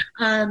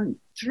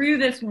 Through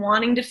this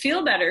wanting to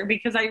feel better,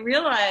 because I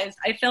realized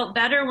I felt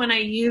better when I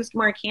used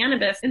more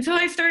cannabis. And so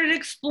I started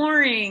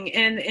exploring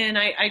and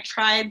I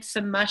tried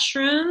some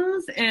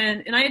mushrooms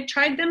and I had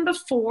tried them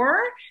before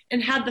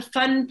and had the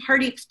fun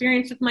party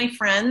experience with my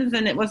friends,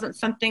 and it wasn't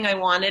something I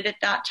wanted at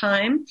that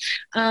time.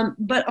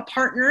 But a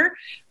partner,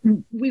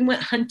 we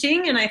went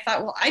hunting and I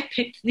thought, well, I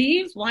picked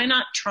these, why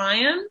not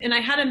try them? And I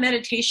had a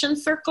meditation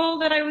circle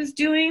that I was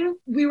doing.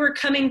 We were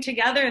coming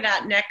together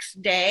that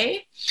next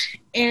day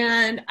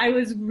and I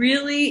was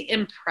really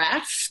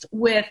impressed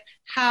with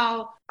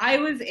how I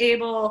was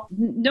able,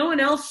 no one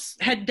else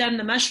had done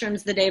the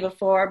mushrooms the day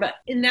before, but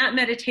in that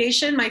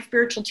meditation, my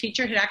spiritual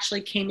teacher had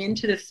actually came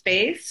into the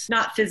space,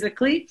 not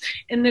physically,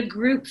 and the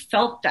group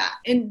felt that.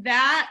 And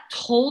that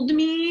told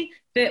me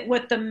that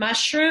what the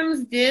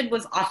mushrooms did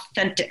was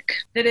authentic,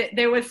 that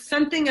there was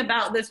something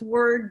about this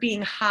word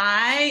being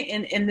high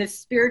and this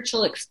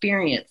spiritual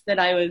experience that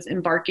I was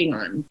embarking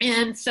on.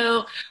 And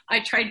so I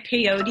tried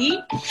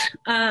peyote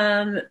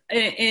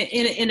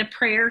in a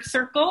prayer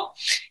circle,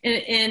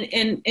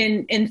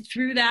 and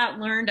through that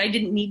learned I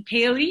didn't need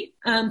peyote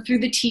through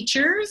the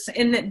teachers,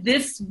 and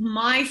that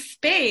my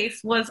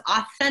space was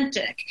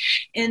authentic,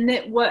 and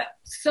that what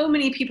so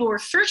many people were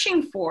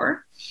searching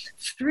for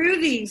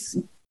through these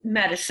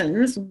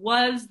medicines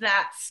was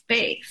that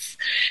space.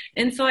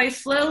 And so I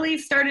slowly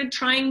started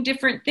trying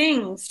different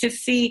things to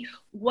see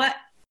what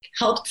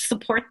helped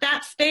support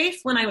that space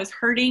when I was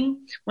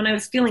hurting, when I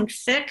was feeling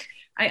sick.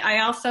 I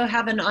also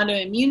have an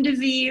autoimmune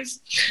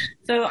disease.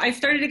 So I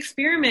started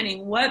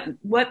experimenting.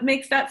 What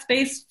makes that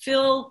space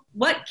feel,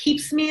 what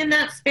keeps me in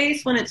that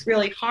space when it's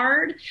really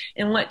hard,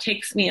 and what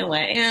takes me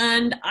away.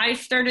 And I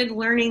started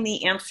learning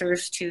the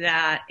answers to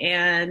that.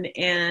 And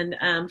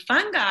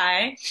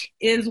fungi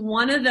is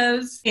one of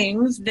those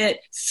things that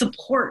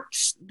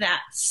supports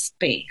that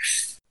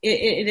space.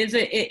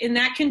 And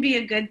that can be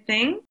a good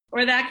thing,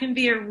 or that can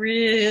be a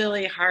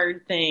really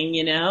hard thing,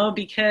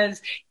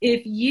 because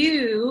if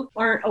you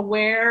aren't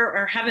aware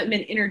or haven't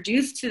been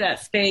introduced to that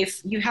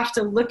space, you have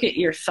to look at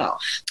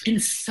yourself.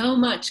 And so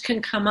much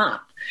can come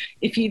up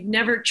if you've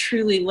never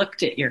truly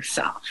looked at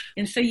yourself.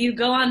 And so you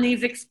go on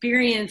these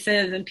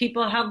experiences and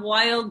people have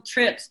wild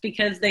trips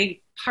because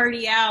they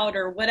party out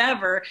or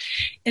whatever,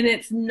 and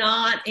it's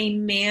not a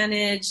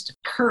managed,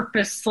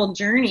 purposeful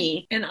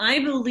journey. And I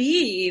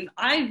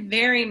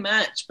very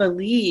much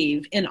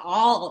believe in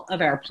all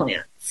of our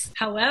plants.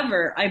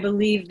 However, I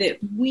believe that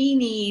we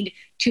need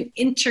to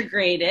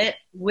integrate it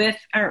with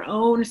our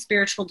own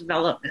spiritual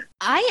development.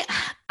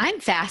 I'm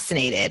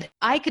fascinated.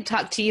 I could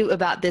talk to you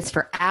about this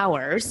for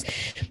hours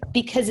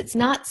because it's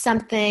not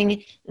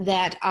something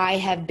that I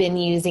have been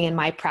using in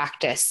my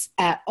practice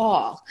at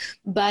all.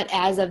 But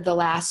as of the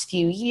last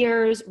few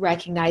years,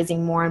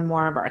 recognizing more and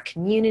more of our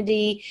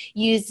community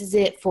uses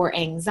it for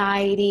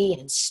anxiety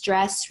and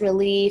stress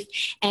relief.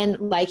 And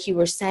like you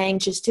were saying,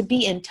 just to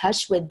be in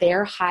touch with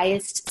their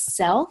highest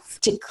self health,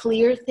 to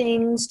clear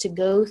things, to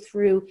go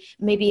through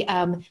maybe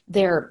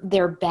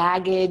their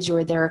baggage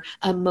or their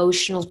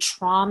emotional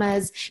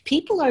traumas.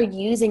 People are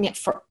using it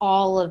for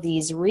all of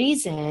these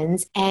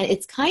reasons, and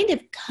it's kind of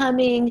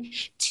coming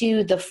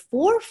to the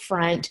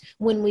forefront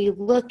when we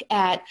look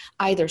at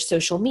either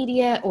social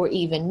media or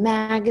even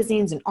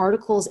magazines and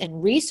articles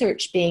and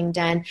research being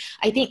done.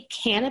 I think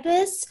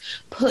cannabis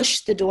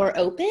pushed the door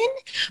open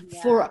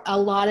for a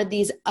lot of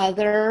these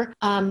other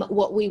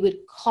what we would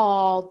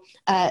call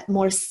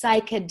more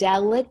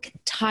psychedelic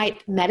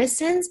type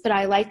medicines, but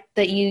I like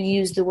that you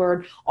use the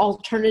word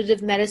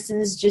alternative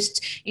medicines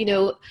just,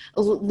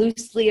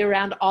 loosely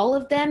around all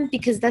of them,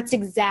 because that's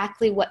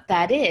exactly what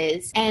that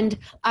is. And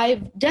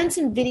I've done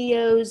some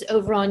videos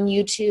over on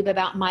YouTube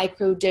about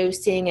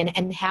microdosing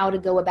and how to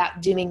go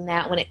about doing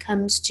that when it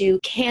comes to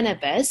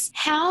cannabis.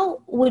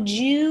 How would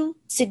you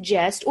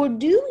suggest, or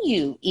do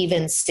you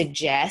even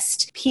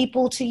suggest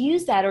people to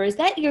use that, or is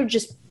that your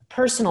just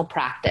personal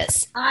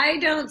practice? I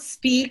don't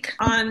speak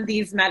on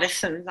these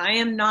medicines. I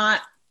am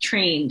not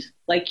trained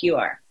like you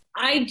are.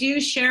 I do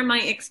share my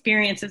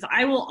experiences.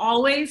 I will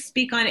always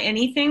speak on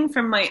anything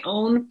from my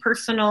own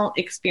personal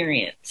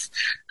experience.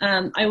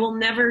 I will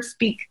never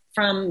speak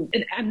I'm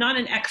not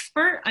an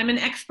expert. I'm an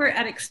expert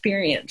at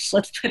experience.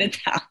 Let's put it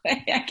that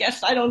way. I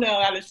guess I don't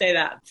know how to say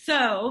that.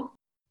 So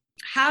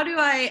how do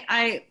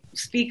I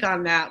speak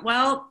on that?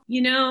 Well,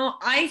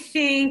 I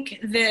think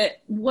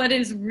that what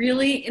is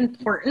really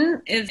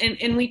important is,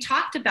 and we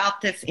talked about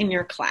this in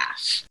your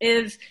class,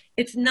 is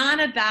it's not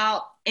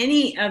about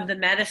any of the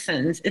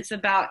medicines. It's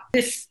about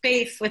this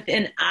space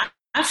within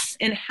us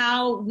and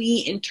how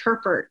we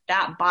interpret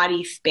that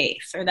body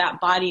space or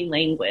that body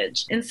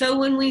language. And so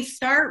when we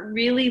start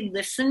really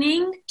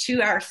listening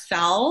to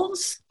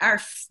ourselves,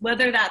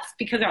 whether that's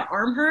because our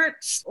arm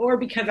hurts or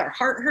because our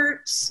heart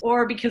hurts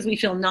or because we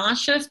feel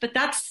nauseous, but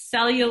that's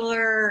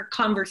cellular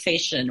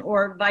conversation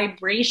or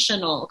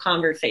vibrational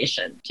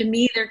conversation. To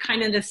me, they're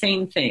kind of the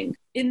same thing.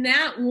 In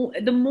that,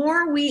 the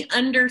more we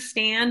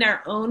understand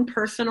our own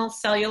personal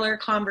cellular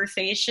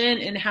conversation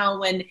and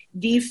how when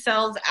these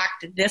cells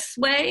act this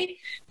way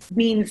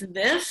means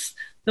this,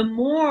 the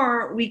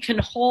more we can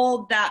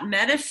hold that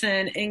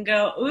medicine and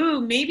go,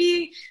 ooh,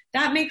 maybe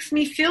that makes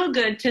me feel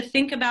good to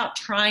think about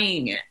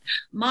trying it.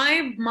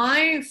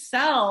 My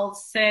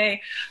cells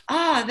say,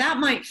 that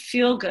might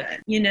feel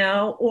good,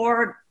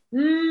 or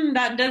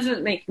that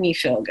doesn't make me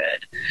feel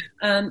good.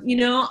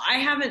 I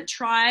haven't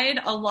tried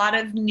a lot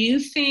of new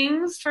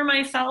things for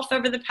myself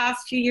over the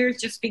past few years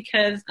just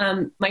because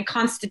my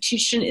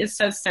constitution is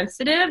so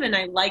sensitive and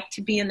I like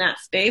to be in that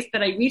space.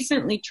 But I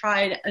recently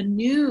tried a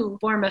new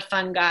form of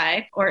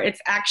fungi, or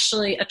it's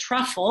actually a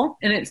truffle,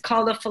 and it's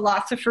called a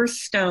philosopher's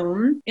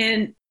stone.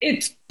 And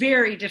it's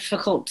very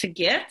difficult to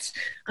get.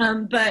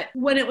 But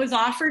when it was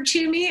offered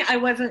to me, I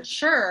wasn't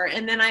sure.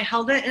 And then I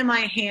held it in my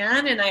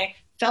hand and I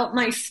felt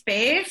my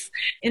space,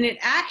 and it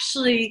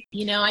actually,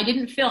 I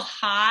didn't feel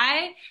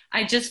high.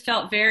 I just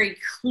felt very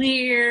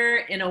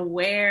clear and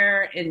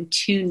aware and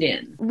tuned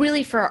in.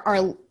 Really, for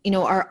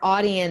our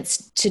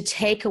audience to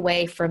take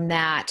away from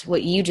that,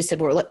 what you just said,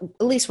 or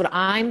at least what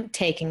I'm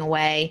taking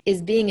away,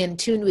 is being in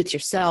tune with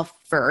yourself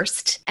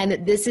first, and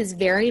that this is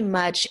very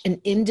much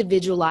an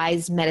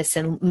individualized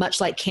medicine,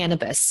 much like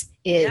cannabis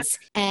is.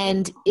 Yep.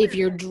 And if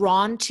you're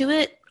drawn to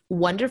it,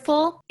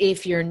 wonderful.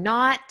 If you're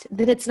not,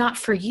 then it's not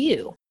for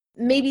you.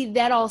 Maybe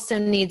that also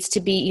needs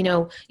to be,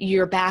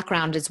 your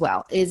background as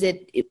well. Is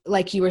it,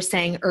 like you were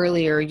saying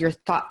earlier, your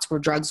thoughts were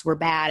drugs were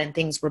bad and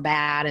things were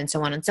bad and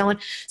so on and so on.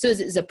 So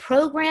is it a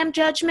program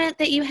judgment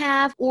that you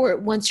have, or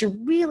once you're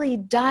really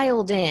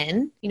dialed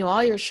in,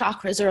 all your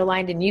chakras are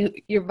aligned and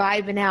you're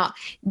vibing out,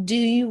 do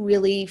you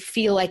really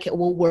feel like it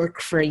will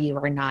work for you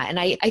or not? And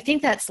I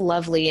think that's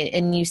lovely.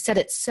 And you said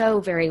it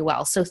so very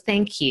well. So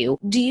thank you.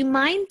 Do you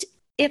mind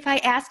if I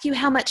ask you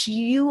how much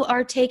you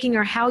are taking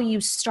or how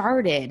you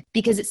started?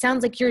 Because it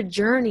sounds like your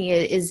journey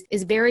is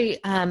very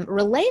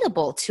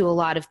relatable to a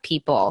lot of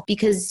people,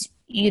 because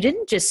you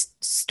didn't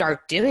just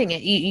start doing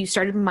it. You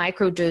started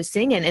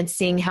microdosing and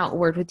seeing how it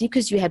worked with you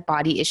because you had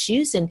body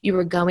issues and you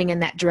were going in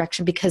that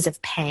direction because of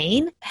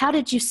pain. How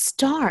did you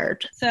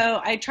start?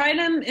 So I tried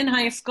them in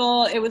high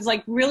school. It was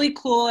like really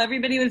cool.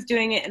 Everybody was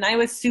doing it and I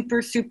was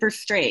super, super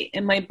straight.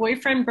 And my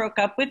boyfriend broke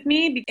up with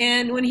me.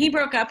 And when he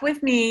broke up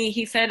with me,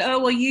 he said, oh,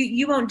 well,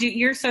 you won't do,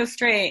 you're so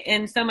straight.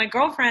 And so my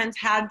girlfriends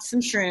had some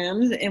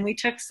shrooms and we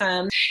took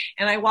some,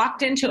 and I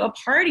walked into a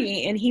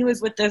party and he was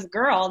with this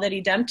girl that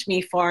he dumped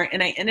me for.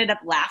 And I ended up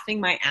laughing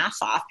my ass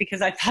off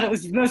because I thought it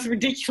was the most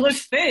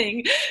ridiculous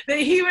thing that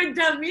he would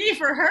dump me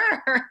for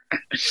her.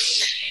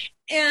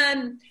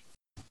 And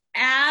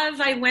as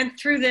I went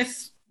through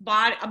this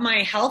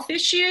my health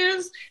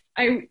issues,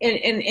 and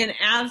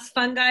as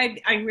fungi,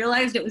 I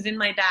realized it was in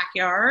my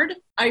backyard.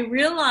 I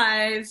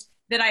realized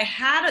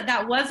that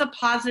that was a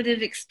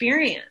positive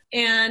experience.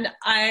 And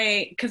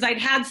because I'd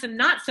had some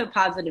not so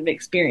positive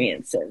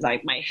experiences,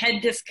 like my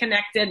head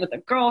disconnected with a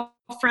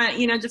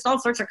girlfriend, just all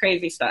sorts of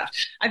crazy stuff.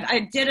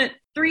 I did it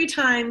 3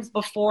 times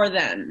before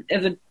then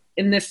as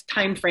in this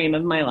time frame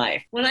of my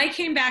life. When I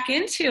came back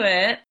into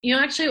it,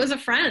 actually it was a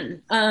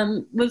friend,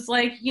 was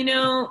like,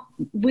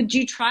 would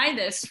you try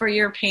this for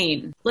your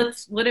pain?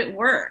 Would it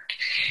work?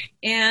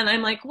 And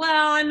I'm like,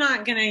 well, I'm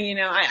not going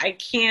to, I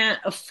can't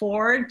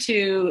afford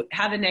to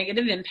have a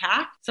negative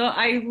impact. So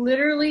I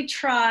literally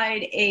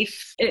tried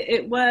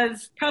it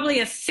was probably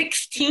a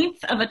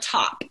 16th of a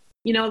top,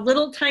 a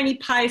little tiny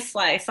pie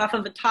slice off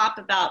of a top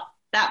about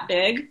that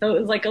big. So it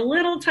was like a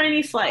little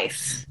tiny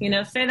slice,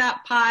 say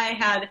that pie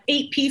had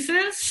 8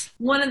 pieces,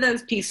 one of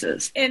those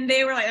pieces. And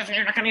they were like,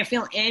 you're not going to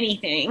feel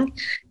anything.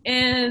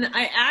 And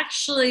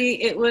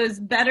it was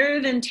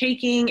better than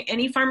taking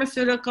any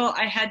pharmaceutical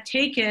I had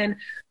taken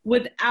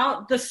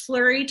without the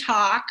slurry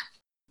talk,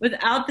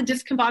 without the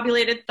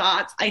discombobulated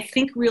thoughts. I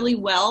think really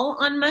well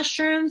on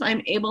mushrooms.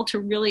 I'm able to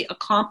really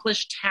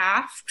accomplish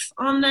tasks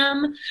on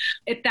them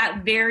at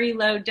that very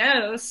low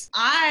dose.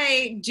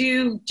 I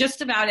do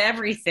just about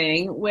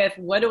everything with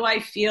what do I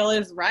feel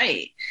is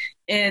right.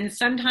 And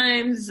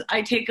sometimes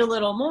I take a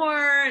little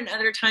more and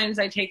other times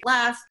I take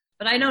less.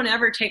 But I don't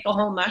ever take a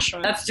whole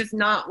mushroom. That's just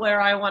not where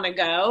I want to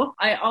go.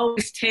 I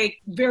always take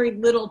very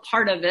little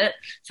part of it.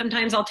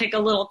 Sometimes I'll take a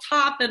little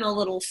top and a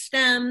little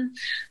stem.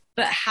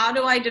 But how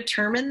do I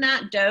determine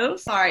that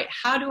dose? All right,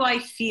 how do I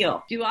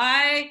feel?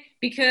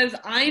 Because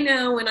I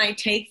know when I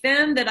take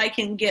them that I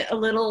can get a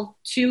little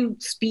too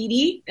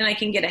speedy and I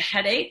can get a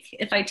headache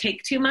if I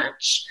take too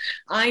much.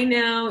 I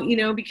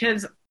know,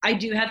 because I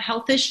do have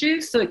health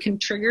issues, so it can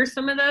trigger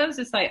some of those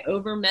if I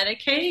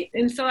over-medicate.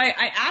 And so I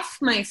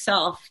ask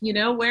myself,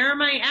 where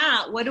am I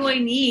at? What do I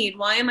need?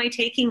 Why am I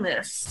taking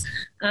this?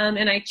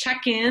 And I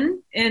check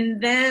in,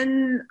 and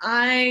then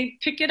I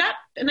pick it up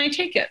and I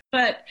take it.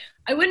 But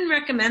I wouldn't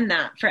recommend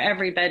that for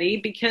everybody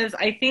because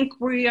I think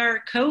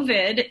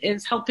COVID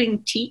is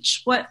helping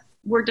teach what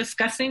we're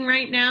discussing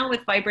right now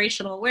with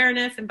vibrational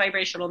awareness and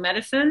vibrational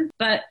medicine.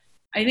 But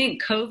I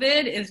think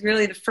COVID is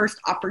really the first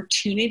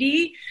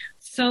opportunity.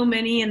 So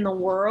many in the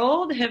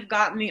world have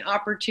gotten the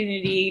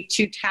opportunity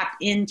to tap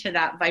into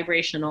that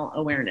vibrational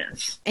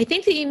awareness. I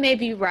think that you may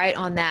be right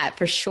on that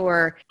for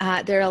sure.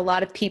 There are a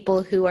lot of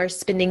people who are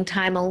spending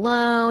time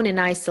alone in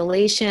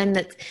isolation.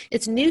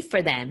 It's new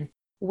for them.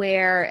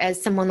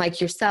 Whereas someone like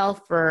yourself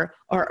or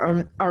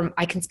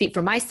I can speak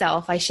for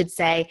myself, I should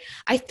say,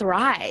 I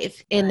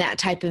thrive in that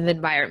type of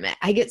environment.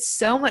 I get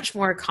so much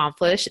more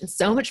accomplished and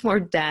so much more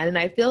done. And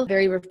I feel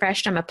very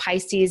refreshed. I'm a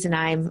Pisces and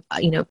I've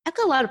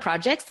got a lot of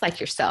projects like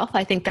yourself.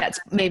 I think that's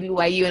maybe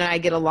why you and I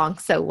get along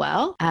so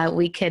well.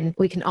 We can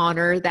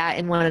honor that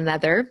in one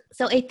another.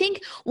 So I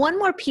think one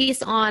more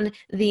piece on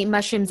the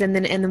mushrooms and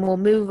then we'll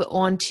move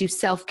on to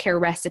self-care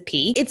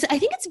recipe. I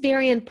think it's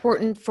very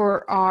important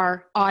for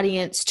our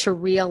audience to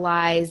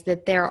realize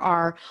that there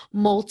are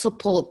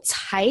multiple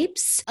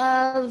types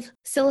of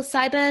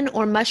psilocybin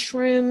or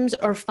mushrooms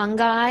or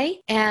fungi,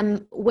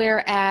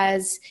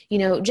 whereas,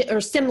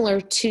 or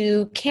similar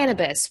to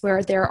cannabis,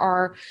 where there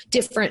are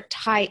different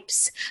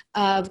types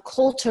of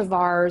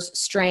cultivars,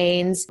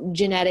 strains,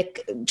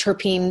 genetic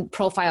terpene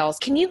profiles.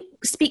 Can you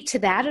speak to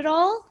that at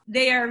all?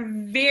 They are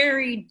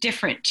very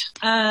different.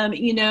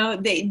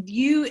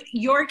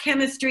 Your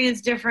chemistry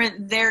is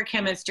different. Their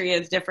chemistry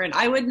is different.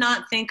 I would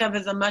not think of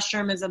as a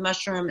mushroom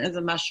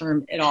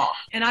at all.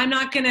 And I'm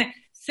not going to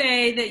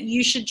say that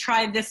you should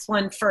try this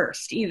one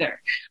first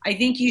either. I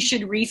think you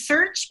should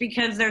research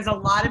because there's a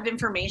lot of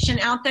information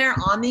out there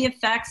on the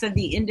effects of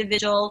the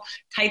individual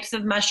types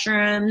of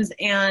mushrooms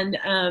and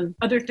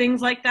other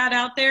things like that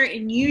out there.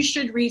 And you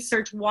should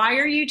research, why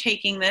are you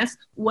taking this?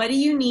 What do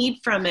you need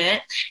from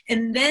it?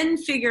 And then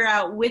figure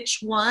out which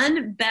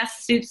one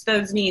best suits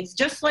those needs,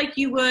 just like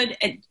you would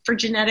for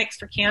genetics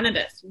for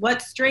cannabis.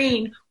 What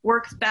strain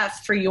works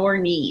best for your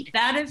need?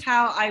 That is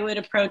how I would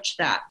approach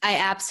that. I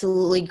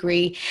absolutely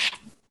agree.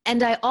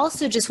 And I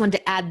also just want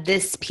to add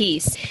this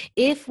piece.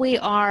 If we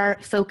are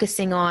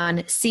focusing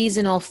on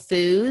seasonal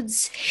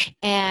foods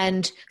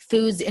and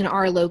foods in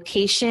our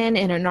location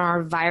and in our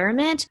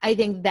environment, I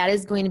think that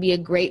is going to be a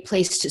great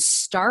place to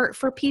start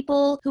for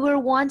people who are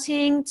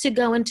wanting to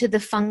go into the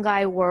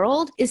fungi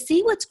world, is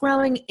see what's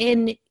growing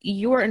in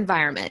your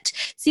environment.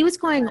 See what's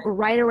going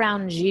right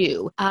around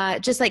you.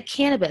 Just like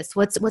cannabis,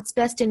 what's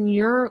best in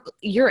your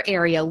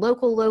area,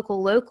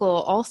 local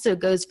also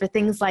goes for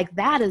things like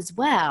that as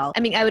well. I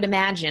mean, I would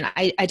imagine.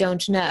 I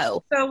don't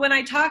know. So when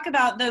I talk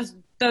about those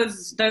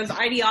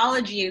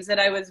ideologies that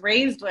I was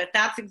raised with,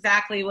 that's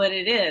exactly what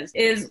it is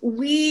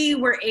we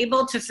were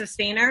able to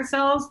sustain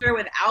ourselves there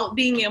without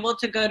being able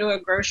to go to a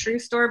grocery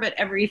store, but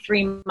every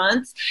 3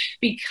 months,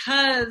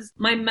 because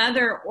my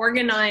mother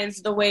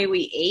organized the way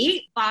we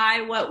ate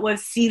by what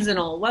was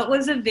seasonal, what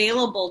was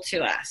available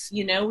to us.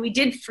 We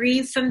did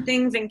freeze some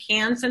things and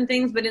can some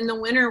things, but in the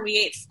winter we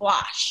ate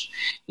squash.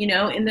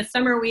 In the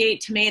summer we ate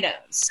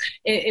tomatoes.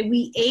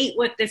 We ate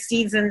what the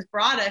seasons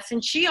brought us.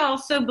 And she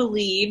also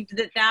believed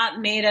that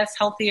made us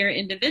healthier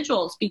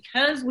individuals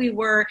because we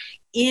were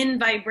in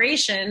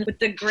vibration with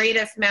the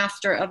greatest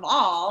master of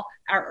all,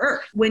 our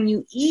earth. When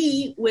you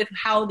eat with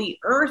how the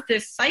earth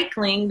is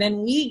cycling,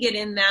 then we get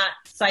in that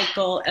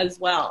cycle as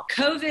well.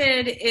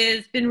 COVID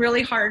has been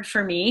really hard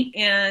for me,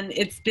 and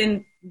it's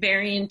been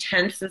very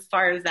intense as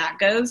far as that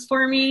goes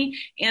for me.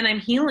 And I'm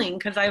healing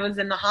because I was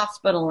in the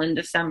hospital in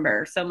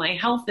December. So my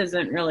health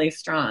isn't really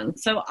strong.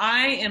 So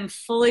I am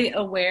fully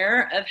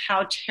aware of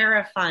how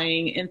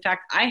terrifying. In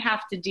fact, I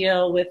have to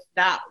deal with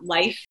that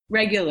life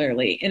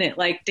regularly. And it,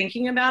 like,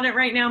 thinking about it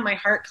right now, my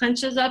heart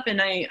clenches up and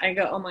I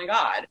go, oh my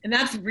God. And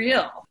that's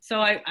real.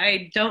 So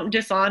I don't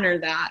dishonor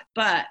that.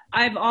 But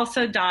I've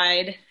also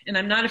died, and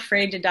I'm not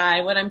afraid to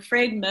die. What I'm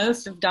afraid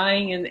most of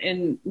dying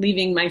and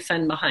leaving my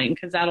son behind,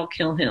 because that'll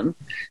kill him.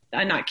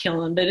 Not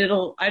kill him, but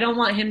I don't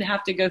want him to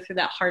have to go through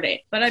that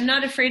heartache. But I'm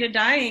not afraid of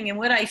dying. And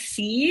what I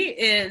see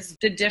is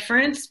the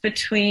difference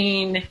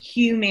between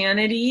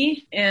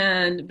humanity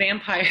and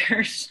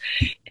vampires.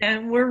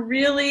 And we're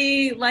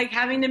really, like,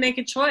 having to make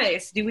a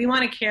choice. Do we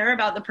want to care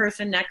about the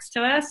person next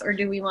to us, or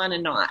do we want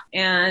to not?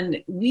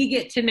 And we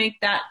get to make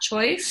that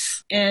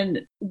choice,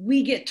 and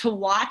we get to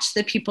watch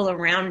the people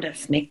around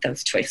us make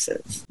those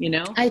choices, you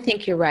know? I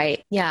think you're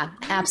right. Yeah,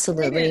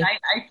 absolutely.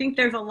 I think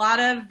there's a lot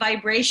of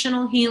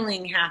vibrational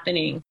healing happening.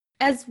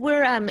 As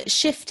we're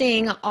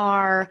shifting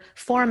our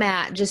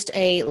format just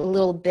a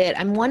little bit,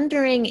 I'm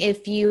wondering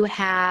if you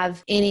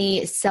have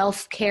any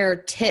self-care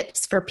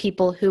tips for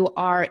people who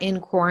are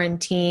in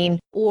quarantine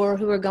or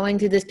who are going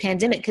through this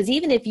pandemic. Because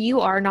even if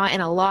you are not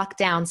in a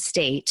lockdown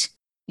state,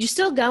 you're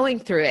still going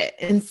through it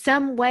in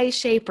some way,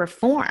 shape, or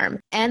form.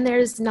 And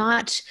there's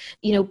not,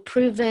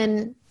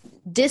 proven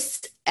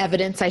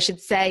evidence, I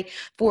should say,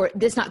 for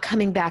this not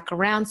coming back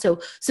around. So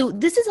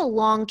this is a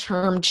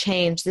long-term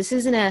change. This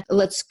isn't a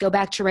let's go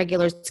back to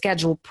regular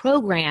scheduled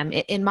program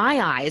in my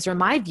eyes, or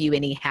my view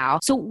anyhow.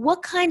 So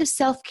what kind of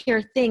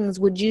self-care things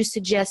would you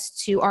suggest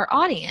to our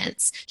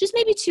audience? Just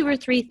maybe 2 or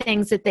 3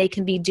 things that they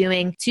can be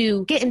doing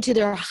to get into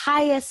their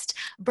highest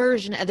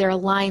version of their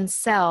aligned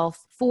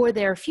self for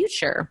their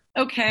future.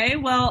 Okay,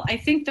 well, I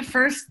think the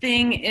first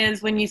thing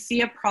is when you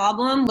see a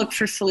problem, look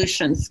for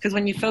solutions. Because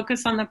when you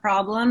focus on the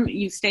problem,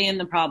 you stay in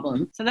the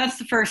problem. So that's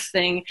the first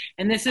thing.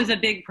 And this is a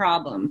big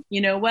problem.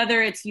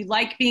 Whether it's you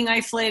like being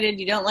isolated,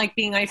 you don't like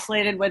being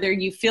isolated, whether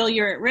you feel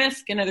you're at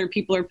risk and other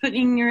people are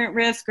putting you at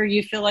risk, or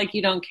you feel like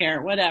you don't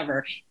care,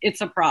 whatever,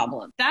 it's a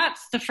problem.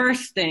 That's the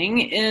first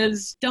thing,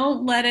 is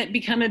don't let it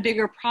become a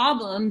bigger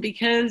problem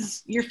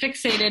because you're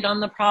fixated on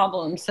the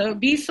problem. So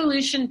be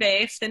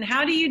solution-based. And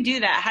how do you do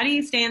that? How do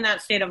you stay in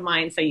that state of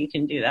mind so you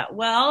can do that?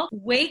 Well,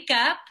 wake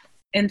up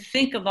and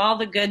think of all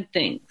the good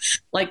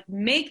things. Like,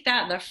 make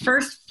that the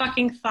first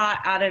fucking thought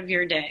out of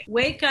your day.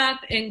 Wake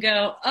up and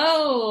go,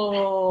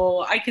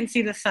 oh, I can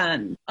see the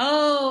sun.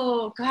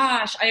 Oh,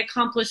 gosh, I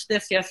accomplished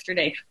this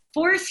yesterday.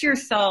 Force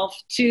yourself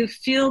to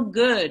feel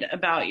good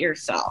about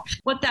yourself,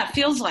 what that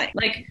feels like.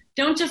 Like,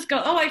 don't just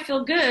go, oh, I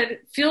feel good.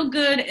 Feel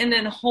good and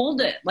then hold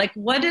it. Like,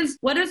 what does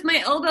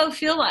my elbow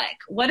feel like?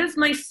 What does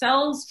my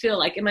cells feel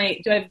like? Do I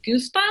have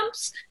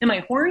goosebumps? Am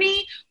I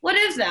horny? What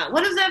is that?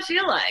 What does that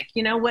feel like?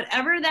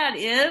 Whatever that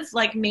is,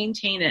 like,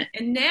 maintain it.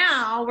 And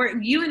now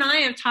you and I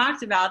have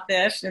talked about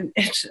this, and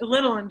it's a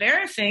little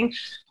embarrassing,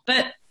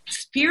 but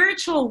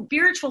spiritual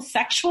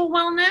sexual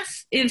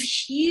wellness is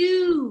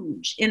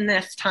huge in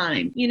this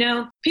time.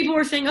 People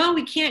were saying, oh,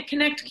 we can't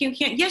connect.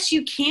 Yes,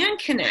 you can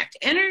connect.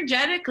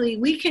 Energetically,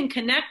 we can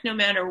connect no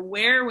matter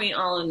where we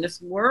are in this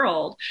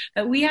world,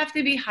 but we have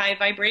to be high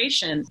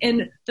vibration.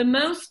 And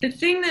the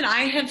thing that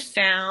I have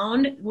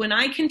found when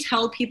I can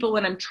tell people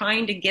what I'm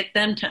trying to get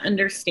them to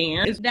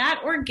understand is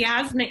that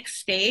orgasmic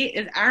state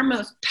is our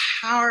most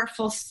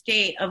powerful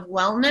state of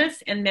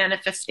wellness and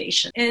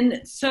manifestation.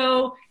 And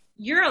so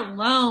you're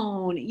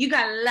alone. You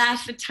got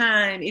lots of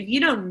time. If you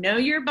don't know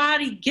your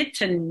body, get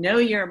to know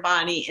your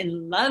body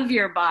and love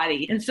your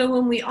body. And so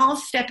when we all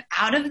step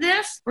out of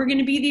this, we're going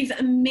to be these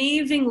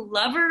amazing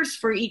lovers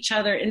for each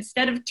other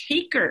instead of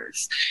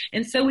takers.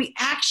 And so we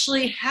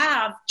actually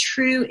have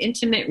true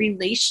intimate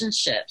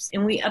relationships,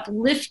 and we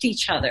uplift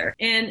each other.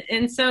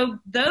 And so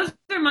those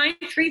are my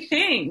 3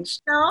 things.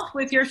 Self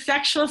with your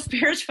sexual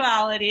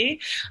spirituality.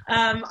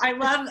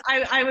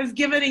 I was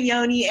given a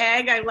yoni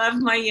egg. I love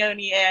my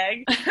yoni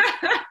egg.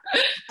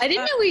 I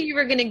didn't know where you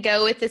were going to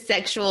go with the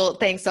sexual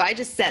thing, so I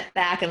just sat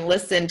back and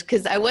listened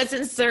because I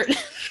wasn't certain.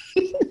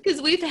 Because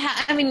we've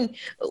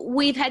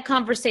had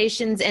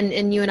conversations,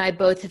 and you and I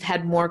both have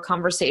had more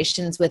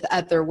conversations with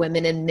other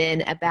women and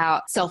men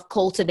about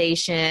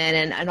self-cultivation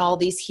and all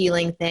these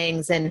healing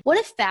things. And what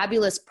a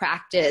fabulous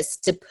practice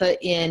to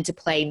put into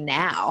play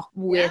now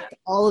with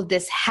all of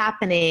this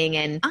happening.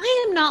 And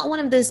I am not one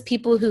of those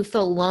people who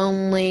feel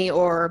lonely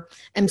or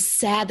am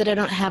sad that I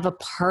don't have a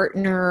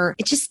partner.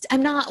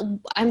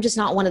 I'm just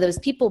not one of those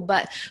people.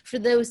 But for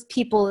those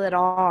people that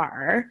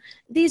are,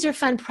 these are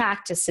fun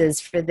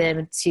practices for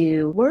them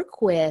to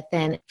work with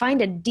and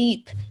find a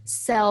deep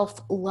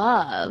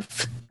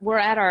self-love we're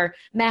at our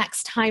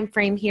max time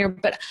frame here,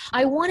 but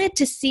I wanted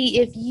to see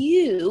if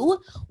you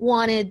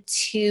wanted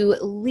to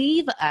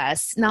leave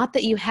us, not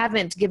that you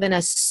haven't given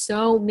us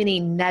so many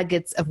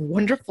nuggets of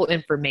wonderful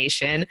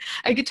information.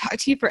 I could talk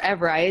to you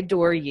forever. I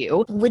adore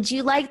you. Would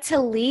you like to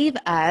leave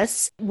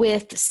us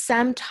with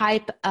some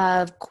type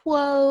of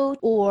quote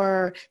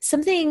or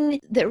something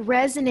that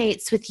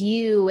resonates with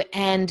you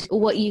and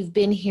what you've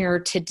been here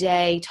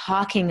today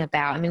talking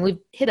about? I mean, we've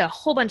hit a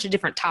whole bunch of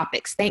different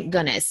topics, thank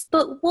goodness.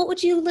 But what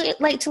would you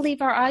like to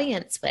leave our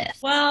audience with?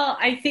 Well,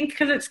 I think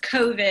because it's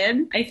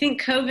COVID, I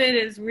think COVID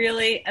is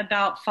really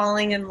about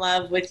falling in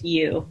love with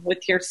you,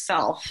 with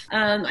yourself.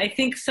 I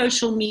think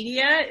social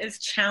media is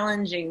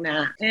challenging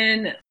that.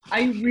 And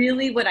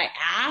what I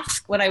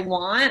ask, what I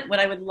want, what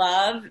I would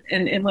love,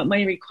 and what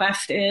my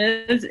request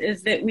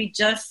is that we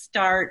just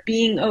start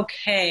being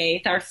okay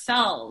with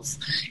ourselves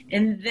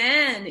and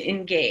then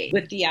engage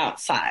with the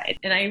outside.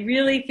 And I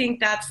really think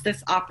that's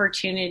this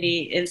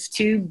opportunity, is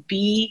to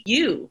be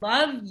you,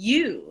 love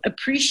you,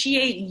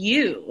 appreciate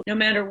you, no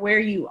matter where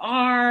you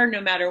are,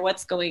 no matter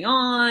what's going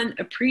on,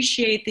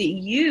 appreciate that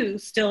you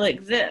still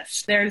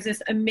exist. There's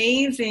this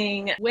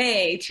amazing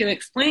way to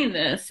explain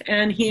this,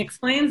 and he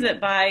explains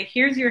it by,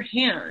 here's your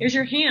hand. Here's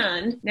your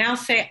hand. Now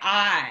say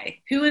I.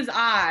 Who is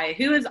I?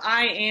 Who is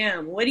I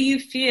am? What do you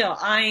feel?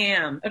 I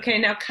am. Okay,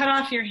 now cut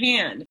off your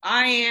hand.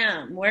 I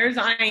am. Where's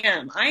I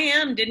am? I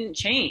am didn't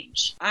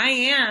change. I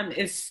am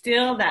is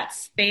still that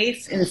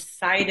space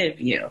inside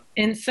of you.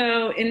 And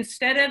so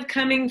instead of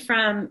coming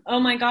from, oh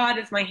my God,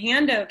 is my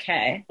hand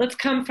okay? Let's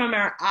come from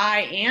our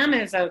I am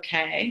is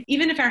okay.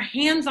 Even if our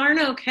hands aren't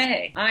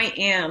okay, I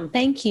am.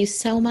 Thank you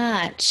so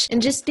much.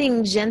 And just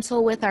being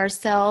gentle with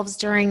ourselves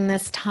during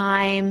this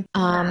time,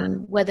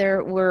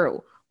 whether we're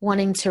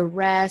wanting to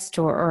rest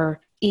or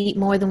eat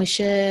more than we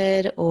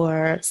should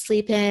or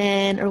sleep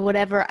in or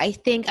whatever, I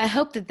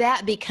hope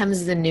that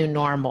becomes the new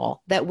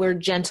normal, that we're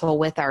gentle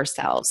with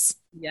ourselves.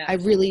 Yes. I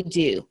really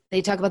do.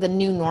 They talk about the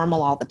new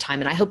normal all the time,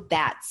 and I hope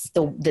that's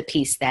the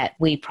piece that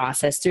we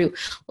process through.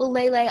 Well,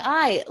 Lele,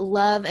 I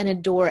love and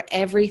adore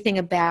everything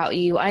about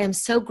you. I am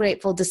so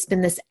grateful to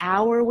spend this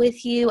hour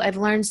with you. I've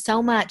learned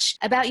so much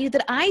about you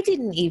that I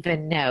didn't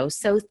even know.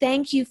 So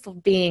thank you for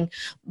being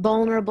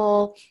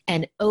vulnerable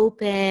and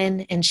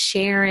open and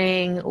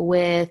sharing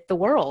with the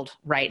world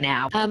right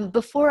now.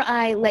 Before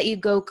I let you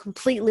go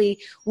completely,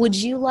 would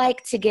you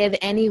like to give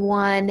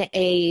anyone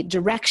a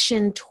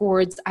direction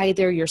towards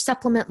either your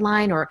supplement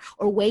line or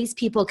ways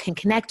people can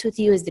connect with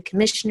you as the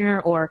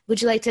commissioner, or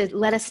would you like to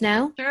let us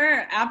know?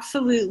 Sure,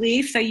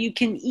 absolutely. So you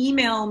can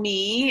email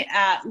me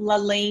at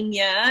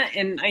Lelehnia,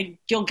 and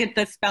you'll get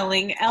the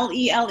spelling,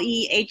 Lelehnia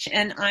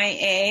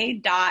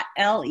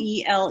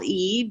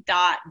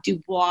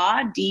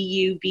 .Lele.Dubois,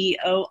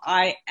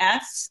 Dubois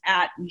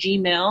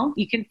 @gmail.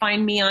 You can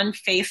find me on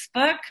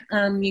Facebook.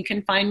 You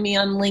can find me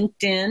on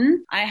LinkedIn.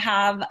 I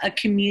have a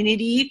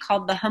community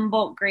called the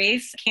Humboldt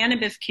Grace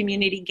Cannabis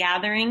Community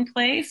Gathering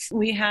Place.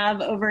 We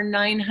have over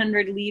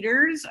 900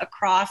 leaders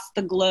across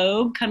the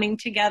globe coming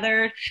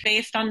together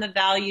based on the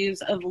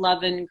values of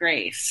love and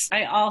grace.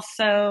 I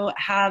also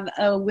have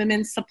a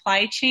women's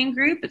supply chain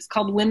group. It's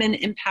called Women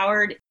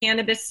Empowered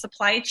Cannabis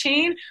Supply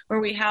Chain, where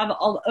we have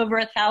over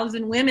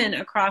 1,000 women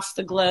across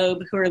the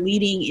globe who are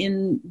leading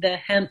in the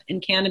hemp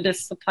and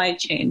cannabis supply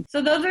chain.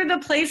 So those are the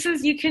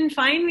places you can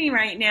find me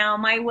right now.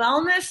 My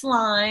wellness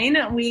line,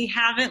 we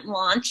haven't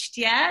launched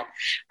yet.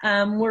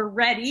 We're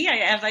ready.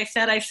 As I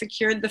said, I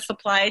secured the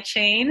supply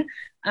chain.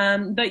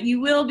 But you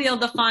will be able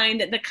to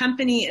find, the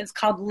company is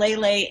called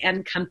Lele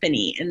and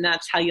Company, and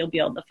that's how you'll be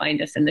able to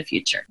find us in the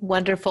future.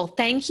 Wonderful.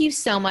 Thank you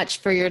so much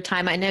for your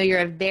time. I know you're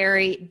a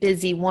very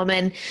busy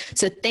woman,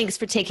 so thanks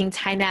for taking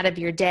time out of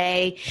your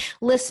day.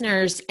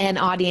 Listeners and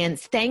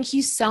audience, thank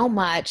you so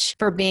much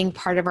for being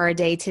part of our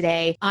day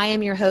today. I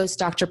am your host,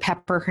 Dr.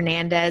 Pepper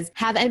Hernandez.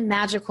 Have a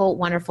magical,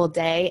 wonderful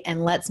day,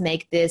 and let's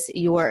make this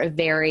your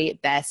very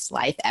best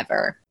life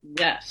ever.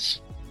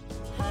 Yes.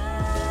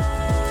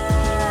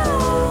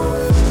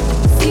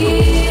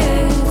 See